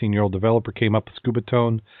 including a 15-year-old developer, came up with Scuba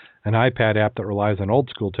Tone, an iPad app that relies on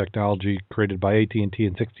old-school technology created by AT&T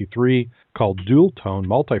in '63 called dual tone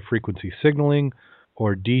multi-frequency signaling,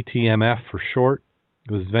 or DTMF for short.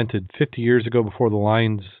 It was invented 50 years ago before the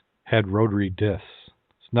lines had rotary discs.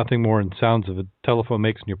 It's nothing more than sounds of a telephone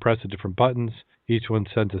makes when you press the different buttons. Each one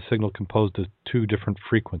sends a signal composed of 2 different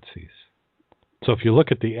frequencies. So if you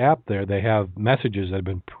look at the app there, they have messages that have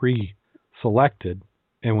been pre-selected,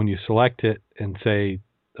 and when you select it and say,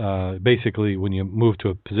 basically when you move to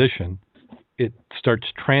a position, it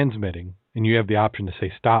starts transmitting, and you have the option to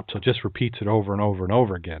say stop, so it just repeats it over and over and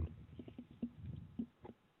over again.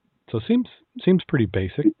 So it seems pretty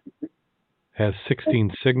basic. Has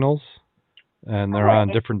 16 signals, and they're on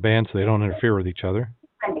different bands, so they don't interfere with each other.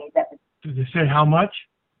 Did they say how much?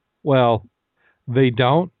 Well, they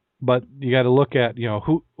don't, but you got to look at,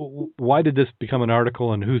 why did this become an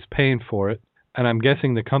article and who's paying for it? And I'm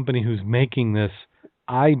guessing the company who's making this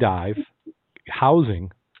iDive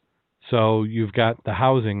housing. So you've got the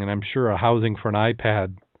housing, and I'm sure a housing for an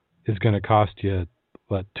iPad is going to cost you,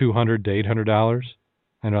 what, $200 to $800?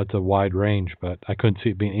 I know it's a wide range, but I couldn't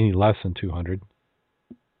see it being any less than $200.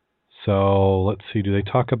 So let's see, do they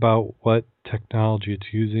talk about what technology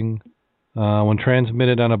it's using? When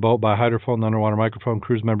transmitted on a boat by a hydrophone and underwater microphone,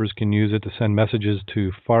 cruise members can use it to send messages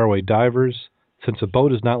to faraway divers. Since a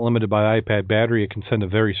boat is not limited by iPad battery, it can send a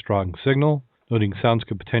very strong signal. Noting sounds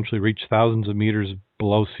could potentially reach thousands of meters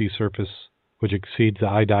below sea surface, which exceeds the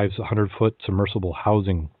iDive's 100-foot submersible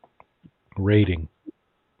housing rating.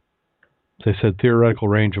 They said theoretical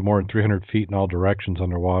range of more than 300 feet in all directions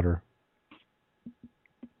underwater.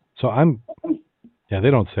 So they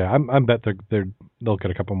don't say. I bet they'll get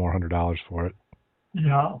a couple more $100 for it.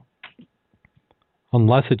 Yeah.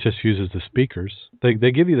 Unless it just uses the speakers. They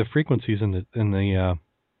give you the frequencies in the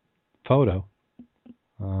photo.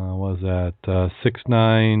 Was that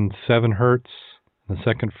 697 hertz? The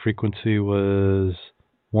second frequency was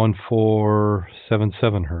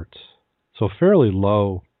 1477 hertz. So fairly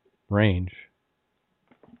low range.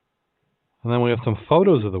 And then we have some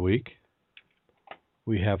photos of the week.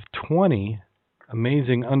 We have 20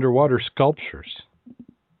 amazing underwater sculptures.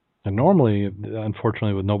 And normally,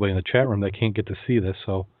 unfortunately, with nobody in the chat room, they can't get to see this.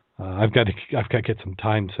 So I've got to get some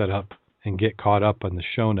time set up and get caught up on the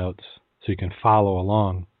show notes so you can follow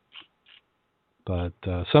along. But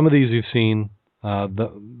some of these you've seen,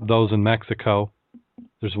 those in Mexico.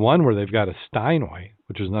 There's one where they've got a Steinway,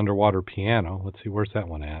 which is an underwater piano. Let's see, where's that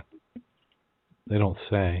one at? They don't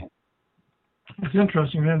say. It's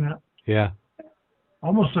interesting, isn't it? Yeah.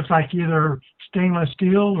 Almost looks like either stainless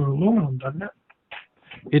steel or aluminum, doesn't it?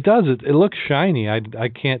 It does. It looks shiny. I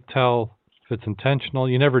can't tell if it's intentional.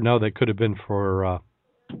 You never know. That could have been for a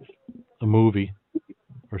movie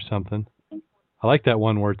or something. I like that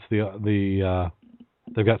one where it's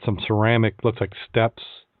they've got some ceramic, looks like steps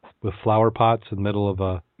with flower pots in the middle of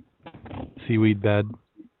a seaweed bed.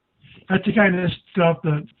 That's the kind of stuff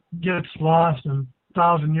that gets lost, and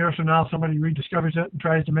 1,000 years from now, somebody rediscovers it and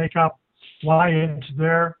tries to make up why it's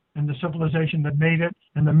there and the civilization that made it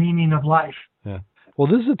and the meaning of life. Yeah.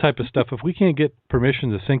 Well, this is the type of stuff, if we can't get permission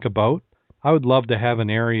to sink a boat, I would love to have an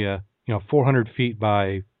area, 400 feet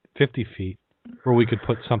by 50 feet where we could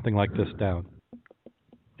put something like this down.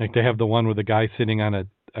 Like they have the one with the guy sitting on a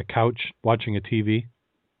couch watching a TV.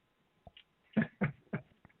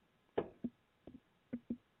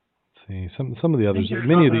 See, some of the others,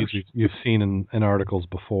 many of these you've seen in articles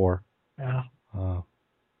before. Yeah.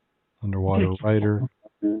 Underwater rider,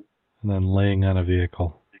 and then laying on a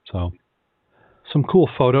vehicle. So, some cool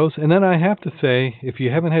photos. And then I have to say, if you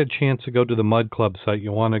haven't had a chance to go to the Mud Club site,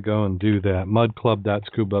 you want to go and do that.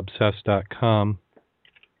 mudclub.scubaobsessed.com.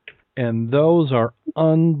 And those are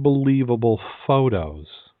unbelievable photos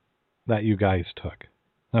that you guys took.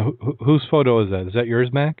 Now, whose photo is that? Is that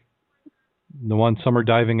yours, Mack? The one summer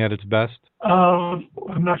diving at its best? I'm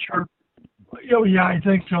not sure. Oh, yeah, I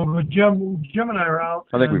think so. But Jim and I are out.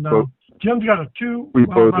 I think Jim's got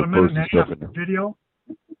about a minute and a half video.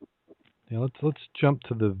 Yeah, let's jump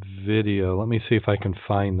to the video. Let me see if I can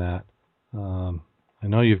find that. I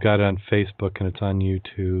know you've got it on Facebook and it's on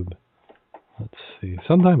YouTube. Let's see.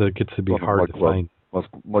 Sometimes it gets to be hard to find.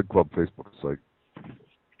 Mud Club Facebook site.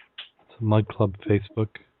 It's a Mud Club Facebook.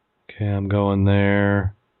 Okay, I'm going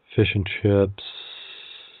there. Fish and chips.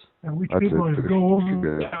 And we people go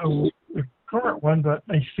over the current one, but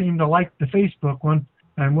they seem to like the Facebook one,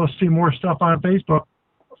 and we'll see more stuff on Facebook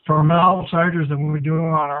from outsiders than we do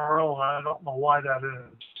on our own. I don't know why that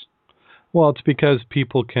is. Well, it's because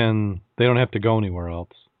people they don't have to go anywhere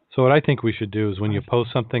else. So what I think we should do is when you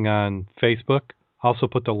post something on Facebook, also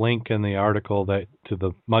put the link in the article to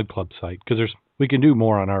the Mud Club site, because we can do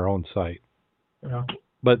more on our own site. Yeah.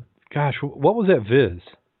 But gosh, what was that viz?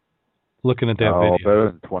 Looking at that video.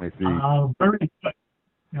 Better than 20 feet.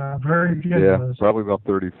 Very good. Yeah, probably about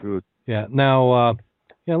 30 feet. Yeah. Now,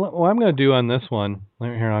 what I'm going to do on this one,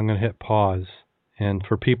 here I'm going to hit pause. And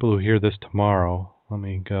for people who hear this tomorrow, let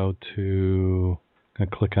me go to, I'm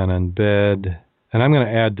going to click on embed. And I'm going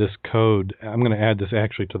to add this code. I'm going to add this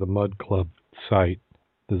actually to the Mud Club site,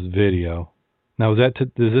 this video. Now, is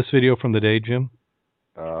this video from the day, Jim?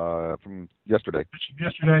 From yesterday.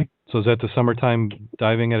 Yesterday. So is that the summertime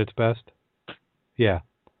diving at its best? Yeah.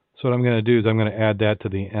 So what I'm going to do is I'm going to add that to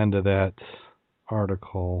the end of that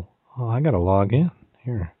article. Oh, I got to log in.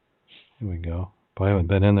 Here we go. But I haven't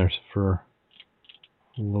been in there for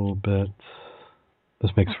a little bit.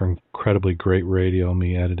 This makes for incredibly great radio,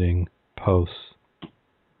 me editing posts.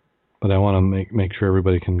 But I want to make sure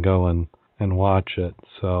everybody can go and watch it.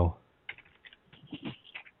 So.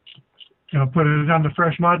 Put it on the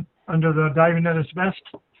fresh mud under the diving at its best?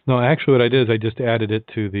 No, actually what I did is I just added it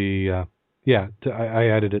to the, I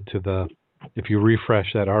added it to the, if you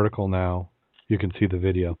refresh that article now, you can see the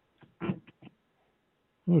video.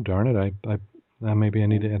 Oh, darn it, maybe I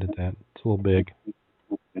need to edit that. It's a little big.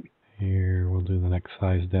 Here, we'll do the next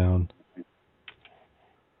size down.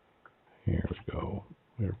 Here we go.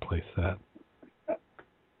 We replace that.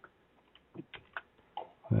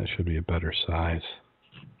 That should be a better size.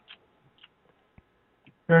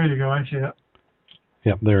 There you go, I see it.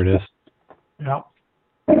 Yep, there it is. Yep.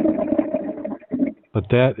 But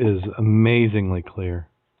that is amazingly clear.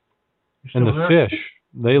 And the fish,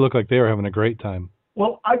 they look like they were having a great time.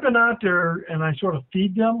 Well, I've been out there and I sort of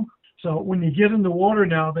feed them. So when you get in the water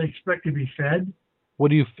now, they expect to be fed. What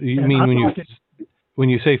do you mean when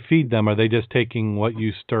you say feed them? Are they just taking what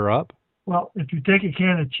you stir up? Well, if you take a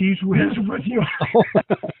can of Cheese Whiz with you,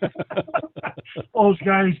 those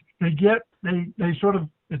guys, they sort of,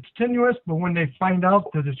 it's tenuous, but when they find out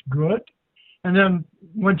that it's good, and then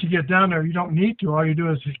once you get down there, you don't need to. All you do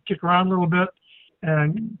is just kick around a little bit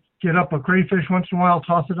and get up a crayfish once in a while,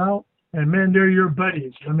 toss it out, and man, they're your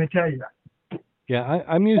buddies. Let me tell you that. Yeah,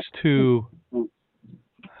 I'm used to,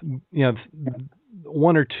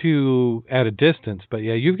 one or two at a distance, but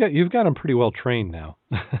yeah, you've got them pretty well trained now.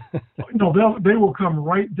 No, they will come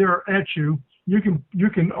right there at you. You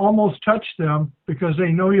can almost touch them because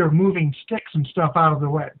they know you're moving sticks and stuff out of the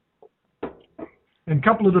way. And a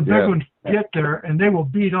couple of the big ones get there, and they will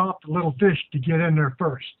beat off the little fish to get in there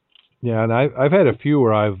first. Yeah, and I've had a few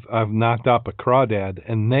where I've knocked up a crawdad,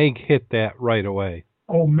 and they hit that right away.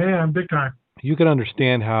 Oh man, big time. You can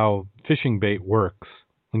understand how fishing bait works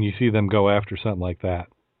when you see them go after something like that.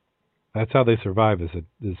 That's how they survive, is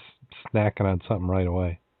snacking on something right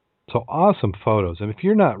away. So awesome photos. And if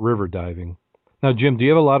you're not river diving, Now, Jim, do you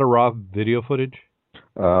have a lot of raw video footage?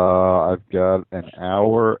 I've got an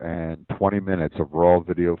hour and 20 minutes of raw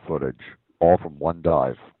video footage, all from one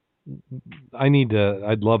dive.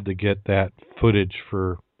 I'd love to get that footage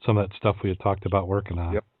for some of that stuff we had talked about working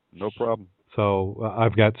on. Yep, no problem. So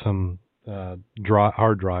I've got some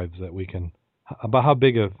hard drives that we can. About how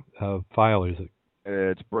big a file is it?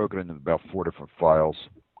 It's broken into about 4 different files.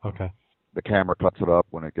 Okay. The camera cuts it up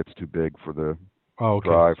when it gets too big for the okay.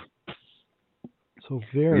 drive. So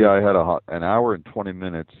very. Yeah, I had an hour and 20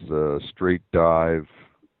 minutes straight dive,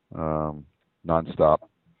 nonstop.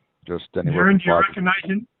 Just anywhere. Darrin,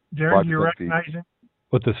 do you recognize him?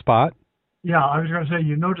 With the spot? Yeah, I was going to say,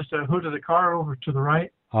 you noticed the hood of the car over to the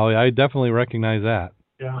right? Oh, yeah, I definitely recognize that.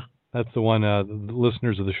 Yeah. That's the one the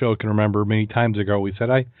listeners of the show can remember many times ago. We said,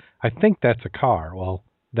 I think that's a car. Well,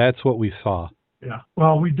 that's what we saw. Yeah.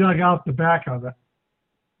 Well, we dug out the back of it.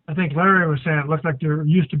 I think Larry was saying it looked like there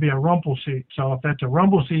used to be a rumble seat. So if that's a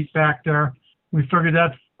rumble seat back there, we figured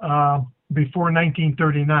that's before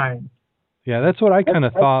 1939. Yeah, that's what I kind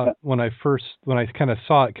of thought when I kind of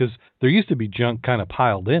saw it, because there used to be junk kind of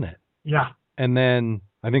piled in it. Yeah. And then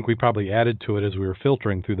I think we probably added to it as we were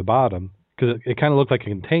filtering through the bottom, because it kind of looked like a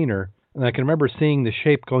container. And I can remember seeing the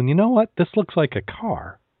shape going, you know what? This looks like a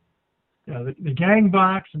car. Yeah, the gang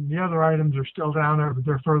box and the other items are still down there, but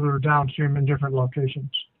they're further downstream in different locations.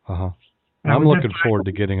 Uh-huh. I'm looking forward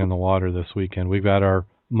to getting in the water this weekend. We've got our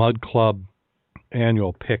Mud Club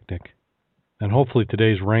annual picnic. And hopefully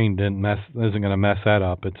today's rain isn't going to mess that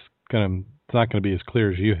up. It's not going to be as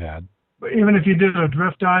clear as you had. But even if you did a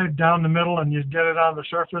drift dive down the middle and you get it on the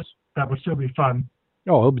surface, that would still be fun.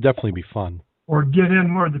 Oh, it'll definitely be fun. Or get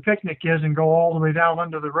in where the picnic is and go all the way down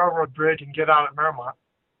under the railroad bridge and get out at Merrimont.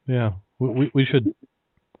 Yeah, we should.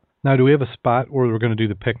 Now, do we have a spot where we're going to do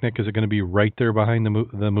the picnic? Is it going to be right there behind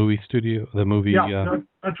the movie studio? The movie. Yeah,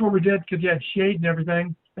 that's what we did, because you had shade and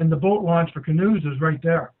everything, and the boat launch for canoes is right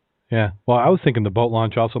there. Yeah. Well, I was thinking the boat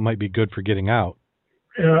launch also might be good for getting out.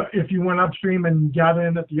 If you went upstream and got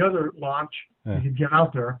in at the other launch, you could get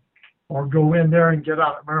out there, or go in there and get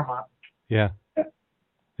out at Merrimont. Yeah.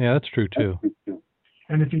 Yeah, that's true too.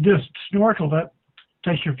 And if you just snorkeled it,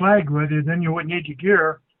 take your flag with you, then you wouldn't need your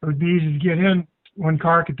gear. It would be easy to get in. One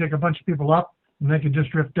car could take a bunch of people up, and they could just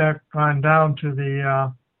drift on down to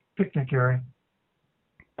the picnic area.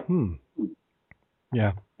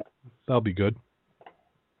 Yeah, that'll be good.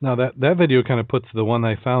 Now that video kind of puts the one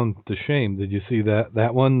I found to shame. Did you see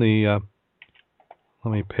that one?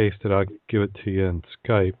 Let me paste it. I'll give it to you in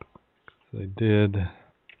Skype. I did,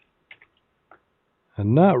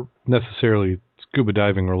 and not necessarily scuba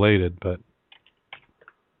diving related, but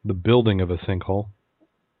the building of a sinkhole.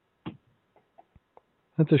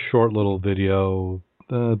 That's a short little video,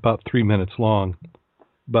 about 3 minutes long.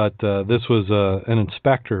 But this was an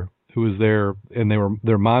inspector who was there, and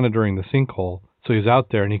they're monitoring the sinkhole. So he was out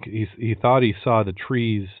there, and he thought he saw the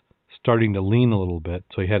trees starting to lean a little bit.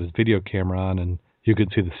 So he had his video camera on, and you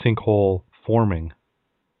could see the sinkhole forming.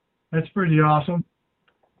 That's pretty awesome.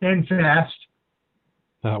 And fast.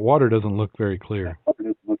 Water doesn't look very clear.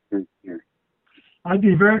 I'd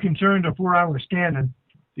be very concerned if I were standing.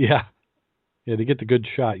 Yeah. Yeah, to get the good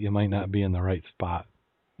shot, you might not be in the right spot.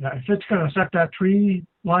 Yeah, if it's going to set that tree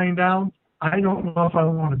lying down, I don't know if I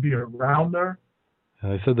want to be around there.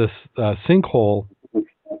 They said this sinkhole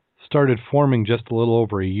started forming just a little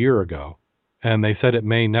over a year ago, and they said it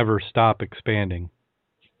may never stop expanding.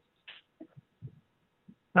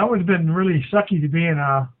 That would have been really sucky to be in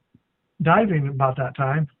diving about that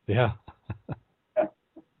time. Yeah. So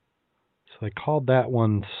they called that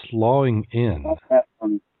one slowing in.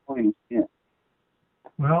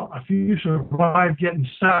 Well, if you survive getting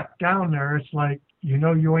sucked down there, it's like,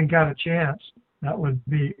 you ain't got a chance. That would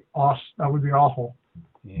be awesome. That would be awful.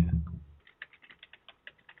 Yeah.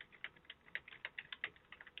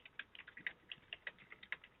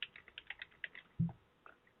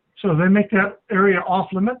 So they make that area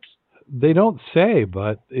off limits? They don't say,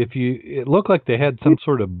 but it looked like they had some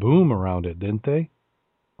sort of boom around it, didn't they?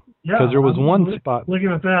 Yeah. Because there was one spot.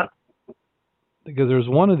 Looking at that. Because there's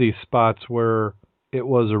one of these spots where it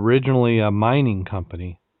was originally a mining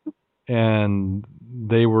company, and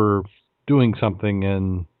they were doing something,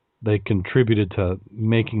 and they contributed to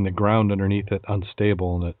making the ground underneath it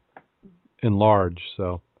unstable, and it enlarged.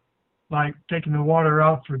 So, like taking the water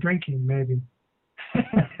out for drinking, maybe.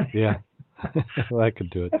 Yeah, well, that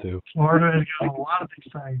could do it too. Florida has got a lot of these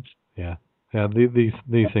things. Yeah.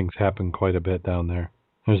 These things happen quite a bit down there.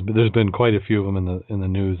 There's been quite a few of them in the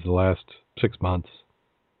news the last 6 months.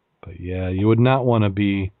 But yeah, you would not want to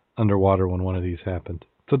be underwater when one of these happened.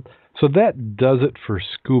 So that does it for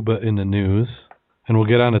Scuba in the news. and we'll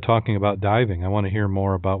get on to talking about diving. I want to hear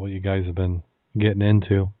more about what you guys have been getting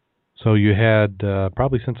into. So you had,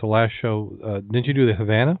 probably since the last show, didn't you do the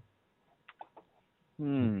Havana?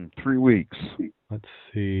 3 weeks. Let's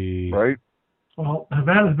see. Right? Well,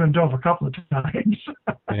 Havana's been done a couple of times.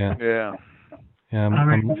 Yeah. Yeah.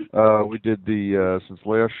 Yeah. We did since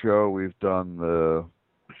last show, we've done the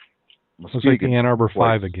Muskegon. Looks like the Ann Arbor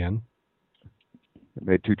twice. 5 again.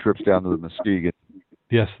 Made 2 trips down to the Muskegon.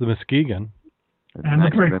 Yes, the Muskegon. And the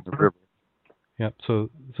Great the river. Yep. So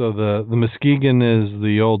the Muskegon is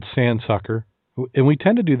the old sandsucker, and we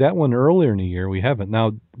tend to do that one earlier in the year. We haven't.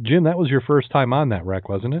 Now, Jim, that was your first time on that wreck,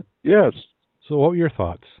 wasn't it? Yes. So what were your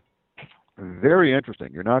thoughts? Very interesting.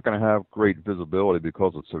 You're not going to have great visibility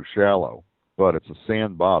because it's so shallow, but it's a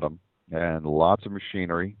sand bottom and lots of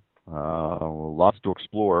machinery, lots to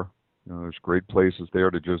explore. There's great places there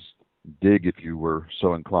to just dig if you were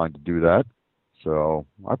so inclined to do that. So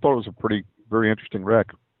I thought it was a very interesting wreck.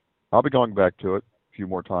 I'll be going back to it a few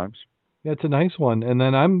more times. Yeah, it's a nice one. And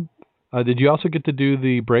then did you also get to do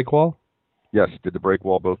the break wall? Yes, did the break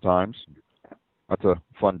wall both times. That's a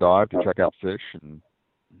fun dive to check out fish and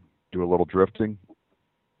do a little drifting.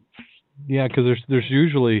 Yeah, because there's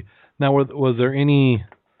usually, now was there any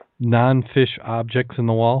non-fish objects in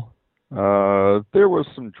the wall? There was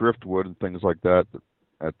some driftwood and things like that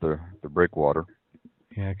at the breakwater.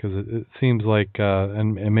 Yeah, because it seems like,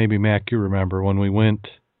 and maybe Mack, you remember when we went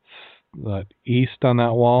east on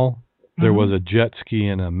that wall, there was a jet ski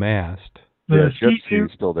and a mast. The jet ski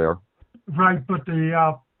is still there. Right, but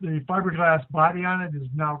the fiberglass body on it is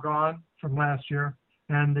now gone from last year,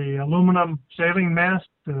 and the aluminum sailing mast,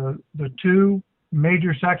 the 2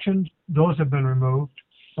 major sections, those have been removed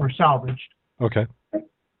or salvaged. Okay.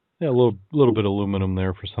 Yeah, a little bit of aluminum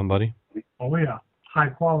there for somebody. Oh yeah, high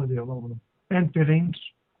quality aluminum and fittings.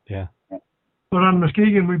 Yeah. But on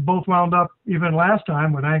Muskegon, we both wound up, even last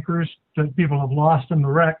time, with anchors that people have lost in the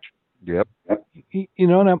wreck. Yep. You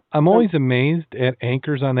know, and I'm always amazed at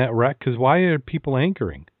anchors on that wreck, because why are people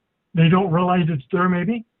anchoring? They don't realize it's there,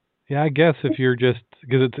 maybe? Yeah, I guess if you're just,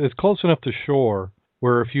 because it's close enough to shore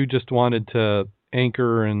where if you just wanted to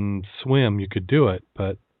anchor and swim, you could do it.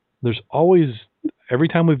 But there's always, every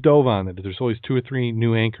time we've dove on it, there's always 2 or 3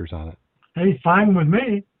 new anchors on it. Hey, fine with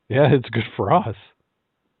me. Yeah, it's good for us.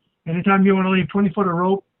 Anytime you want to leave 20 foot of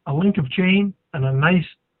rope, a link of chain, and a nice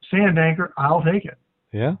sand anchor, I'll take it.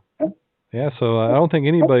 Yeah. Yeah, so I don't think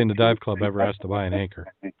anybody in the dive club ever has to buy an anchor.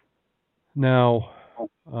 Now,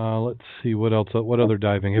 let's see, what else? What other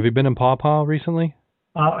diving? Have you been in Paw Paw recently?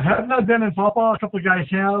 Have not been in Paw Paw. A couple of guys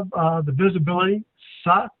have. The visibility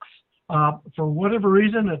sucks. For whatever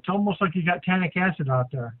reason, it's almost like you got tannic acid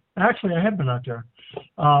out there. Actually, I have been out there.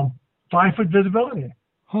 5 foot visibility.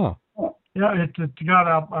 Huh. Yeah, it's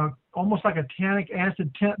got almost like a tannic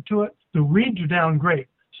acid tint to it. The reeds are down great.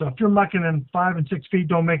 So if you're mucking in 5 and 6 feet,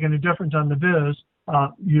 don't make any difference on the viz.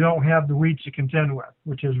 You don't have the weeds to contend with,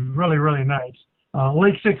 which is really, really nice.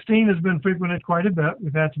 Lake 16 has been frequented quite a bit.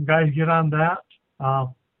 We've had some guys get on that.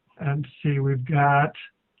 And see, we've got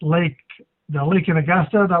the lake in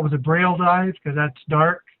Augusta. That was a braille dive because that's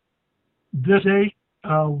dark. This day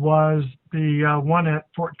was the one at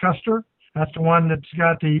Fort Custer. That's the one that's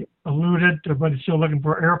got the eluded, but it's still looking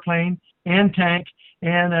for airplane and tank.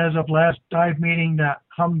 And as of last dive meeting, that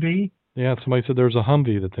Humvee. Yeah, somebody said there's a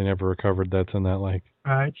Humvee that they never recovered that's in that lake.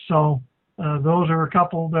 All right, so those are a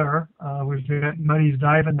couple there. We've got Muddy's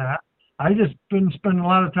diving that. I just been spending a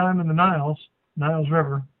lot of time in the Niles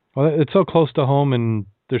River. Well, it's so close to home, and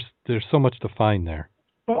there's so much to find there.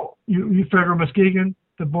 Well, you figure Muskegon,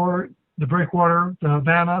 the Breakwater, the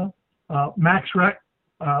Havana, Mack's wreck.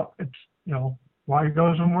 It's, why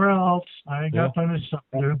go somewhere else? I ain't got plenty of stuff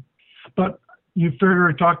to do. But you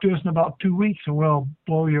figure talk to us in about 2 weeks, and we'll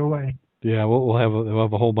blow you away. Yeah, we'll have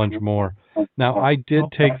a whole bunch more. Now, I did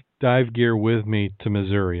take dive gear with me to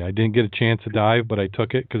Missouri. I didn't get a chance to dive, but I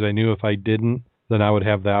took it because I knew if I didn't, then I would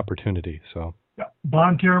have the opportunity. So. Yeah.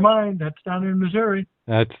 Bontier Mine, that's down in Missouri.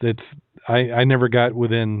 I never got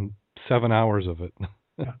within 7 hours of it.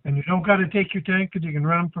 Yeah. And you don't got to take your tank because you can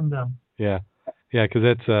run them from them. Yeah, because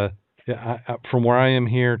that's from where I am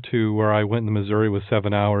here to where I went in Missouri was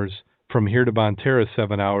 7 hours. From here to Bonterra is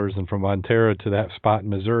 7 hours, and from Bonterra to that spot in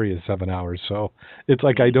Missouri is 7 hours. So it's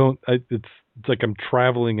like it's like I'm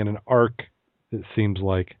traveling in an arc. It seems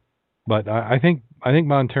like, but I think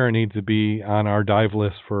Bonterra needs to be on our dive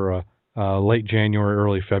list for a late January,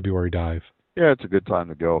 early February dive. Yeah, it's a good time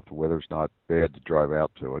to go if the weather's not bad to drive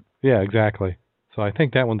out to it. Yeah, exactly. So I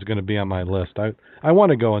think that one's going to be on my list. I want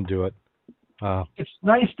to go and do it. It's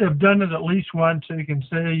nice to have done it at least once, so you can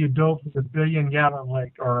say you dove the billion-gallon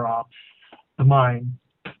lake or the mine.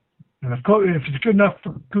 And if it's good enough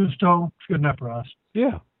for Cousteau, it's good enough for us.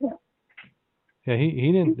 Yeah. Yeah,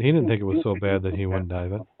 he didn't think it was so bad that he wouldn't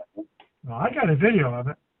dive it. No, I got a video of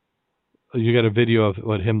it. You got a video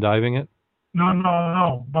of him diving it?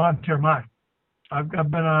 No. Volunteer Mack. I've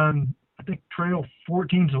been on, I think Trail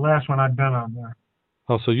 14 is the last one I've been on there.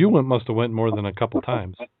 Oh, so you must have went more than a couple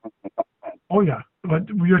times. Oh yeah, but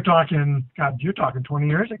you're talking 20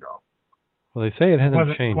 years ago. Well, they say it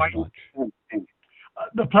hasn't changed much.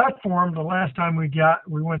 The platform, the last time we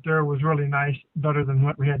went there was really nice, better than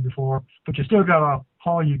what we had before. But you still got to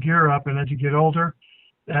haul your gear up, and as you get older,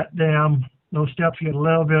 those steps get a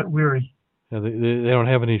little bit weary. Yeah, they don't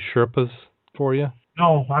have any Sherpas for you?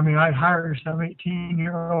 No, I mean, I'd hire some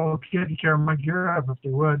 18-year-old kid to carry my gear up if they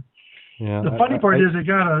would. Yeah. The funny part is they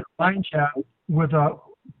got a line shaft with a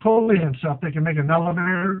pulley and stuff. They can make an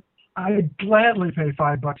elevator. I'd gladly pay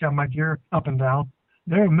 $5 to have my gear up and down.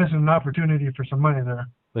 They're missing an opportunity for some money there.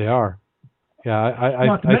 They are. Yeah,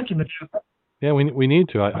 Not to mention the. Yeah, we need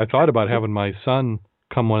to. I thought about having my son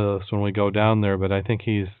come with us when we go down there, but I think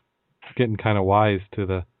he's getting kind of wise to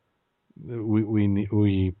the.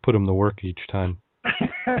 We put him to work each time.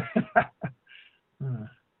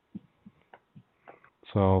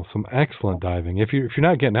 So some excellent diving. If you're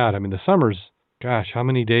not getting out, I mean the summer's. Gosh, how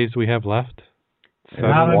many days do we have left? It's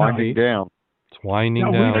winding down. It's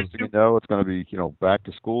winding down. Next thing you know, it's going to be back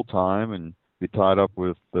to school time and be tied up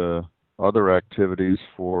with other activities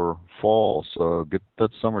for fall. So get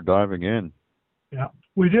that summer diving in. Yeah,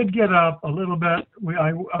 we did get a little bit.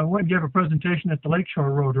 I went and gave a presentation at the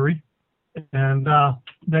Lakeshore Rotary, and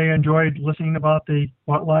they enjoyed listening about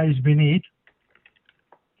what lies beneath.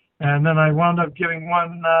 And then I wound up giving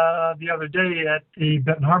one the other day at the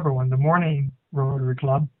Benton Harbor one, the morning Rotary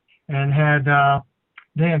Club, and had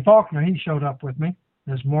Dan Faulkner. He showed up with me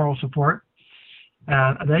as moral support,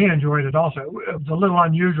 and they enjoyed it also. It was a little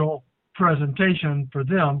unusual presentation for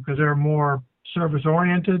them because they're more service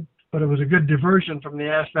oriented, but it was a good diversion from the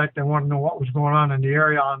aspect they wanted to know what was going on in the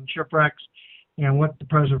area on shipwrecks and what the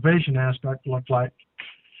preservation aspect looked like.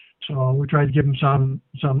 So we tried to give them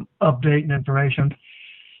some update and information.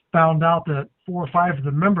 Found out that 4 or 5 of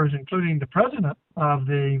the members, including the president of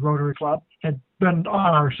the Rotary Club, had been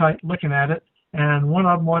on our site looking at it, and one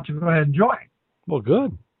of them wants to go ahead and join. Well,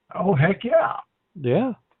 good. Oh, heck yeah.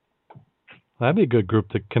 Yeah. That'd be a good group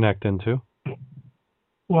to connect into.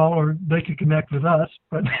 Well, or they could connect with us,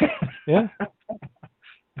 but yeah.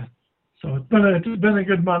 So it's been a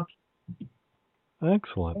good month.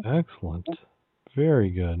 Excellent. Very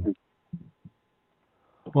good.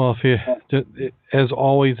 Well, as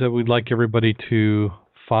always, we'd like everybody to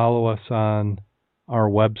follow us on our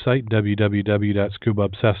website,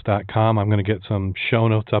 www.scubaobsessed.com. I'm going to get some show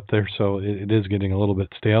notes up there, so it is getting a little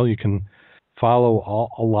bit stale. You can follow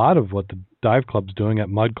a lot of what the dive club's doing at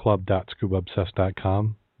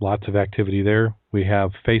mudclub.scubaobsessed.com. Lots of activity there. We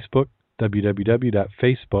have Facebook,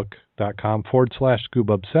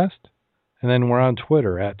 www.facebook.com/scubaobsessed. And then we're on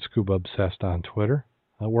Twitter, @scubaobsessed on Twitter.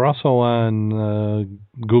 We're also on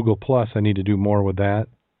Google+. I need to do more with that.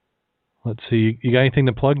 Let's see. You got anything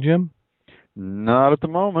to plug, Jim? Not at the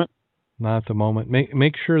moment. Not at the moment.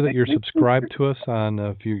 Make sure that you're subscribed to us on,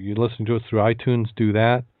 if you listen to us through iTunes, do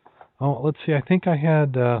that. Oh, let's see. I think I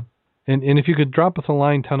had, and if you could drop us a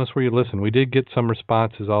line, tell us where you listen. We did get some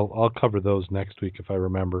responses. I'll cover those next week if I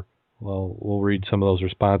remember. Well, we'll read some of those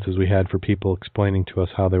responses we had for people explaining to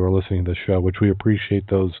us how they were listening to the show, which we appreciate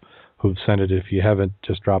those who've sent it. If you haven't,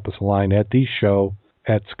 just drop us a line at the show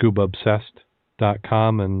at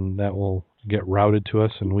scubaobsessed.com, and that will get routed to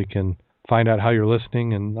us, and we can find out how you're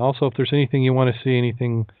listening. And also, if there's anything you want to see,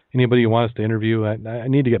 anybody you want us to interview, I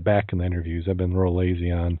need to get back in the interviews. I've been real lazy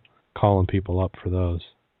on calling people up for those.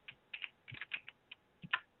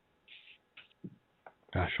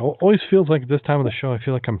 Gosh, always feels like at this time of the show, I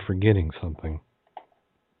feel like I'm forgetting something.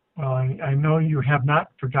 Well, I know you have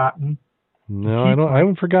not forgotten. No, I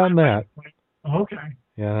haven't forgotten that. Okay.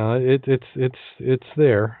 Yeah, it's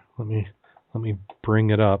there. Let me bring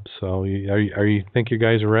it up. So, you think you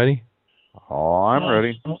guys are ready? Oh, I'm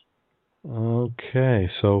ready. Okay,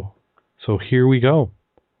 so here we go.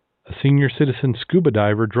 A senior citizen scuba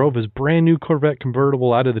diver drove his brand new Corvette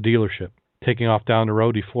convertible out of the dealership. Taking off down the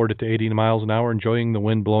road, he floored it to 80 miles an hour, enjoying the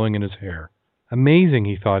wind blowing in his hair. Amazing,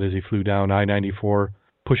 he thought as he flew down I-94,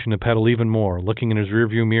 pushing the pedal even more. Looking in his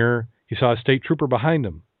rearview mirror, he saw a state trooper behind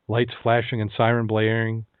him, lights flashing and siren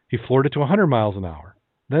blaring. He floored it to 100 miles an hour,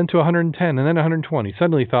 then to 110, and then 120.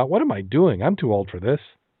 Suddenly he thought, what am I doing? I'm too old for this.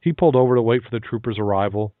 He pulled over to wait for the trooper's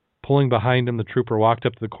arrival. Pulling behind him, the trooper walked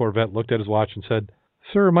up to the Corvette, looked at his watch, and said,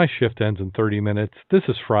 "Sir, my shift ends in 30 minutes. This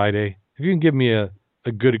is Friday. If you can give me a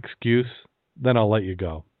good excuse, then I'll let you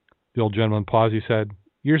go." The old gentleman paused. He said,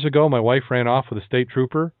 "Years ago, my wife ran off with a state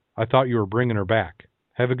trooper. I thought you were bringing her back."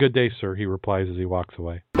 "Have a good day, sir," he replies as he walks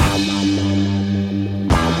away.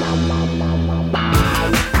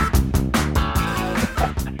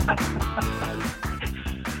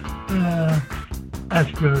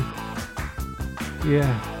 That's good.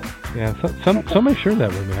 Yeah. Somebody shared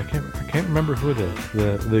that with me. I can't remember who it is.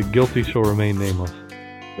 The guilty shall remain nameless.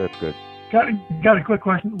 That's good. Got a quick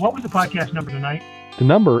question. What was the podcast number tonight? The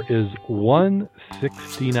number is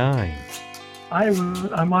 169.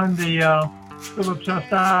 I'm on the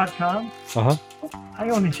ScubaObsessed.com. I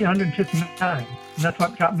only see 159, and that's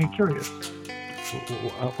what got me curious.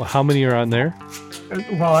 How many are on there?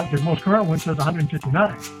 Well, the most current one says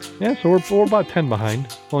 159. Yeah, so we're about 10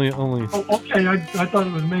 behind. Only. Oh, okay. I thought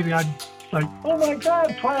it was maybe I'd like, oh my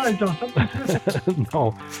God, Twilight Zone, something.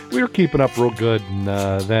 No, we were keeping up real good, and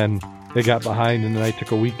then they got behind, and then I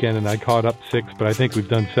took a weekend, and I caught up 6. But I think we've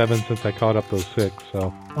done 7 since I caught up those 6.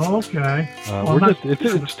 So. Okay.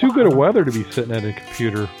 It's too good a weather to be sitting at a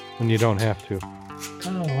computer when you don't have to.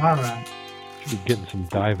 Oh, all right. Should be getting some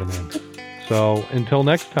diving in. So until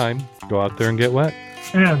next time, go out there and get wet.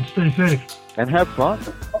 And stay safe. And have fun.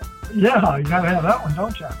 Yeah, you gotta have that one,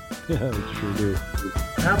 don't you? Yeah, we sure do.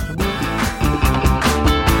 Absolutely.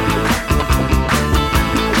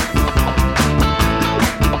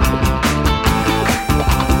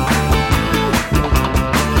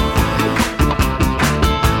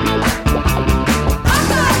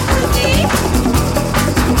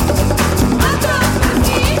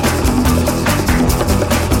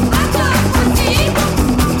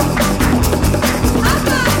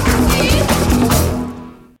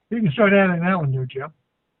 You can start adding that one, Jim.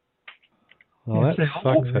 Well, that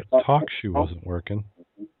sucks. That talk shoe wasn't working.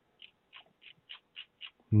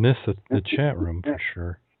 Missed the chat room for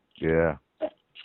sure. Yeah.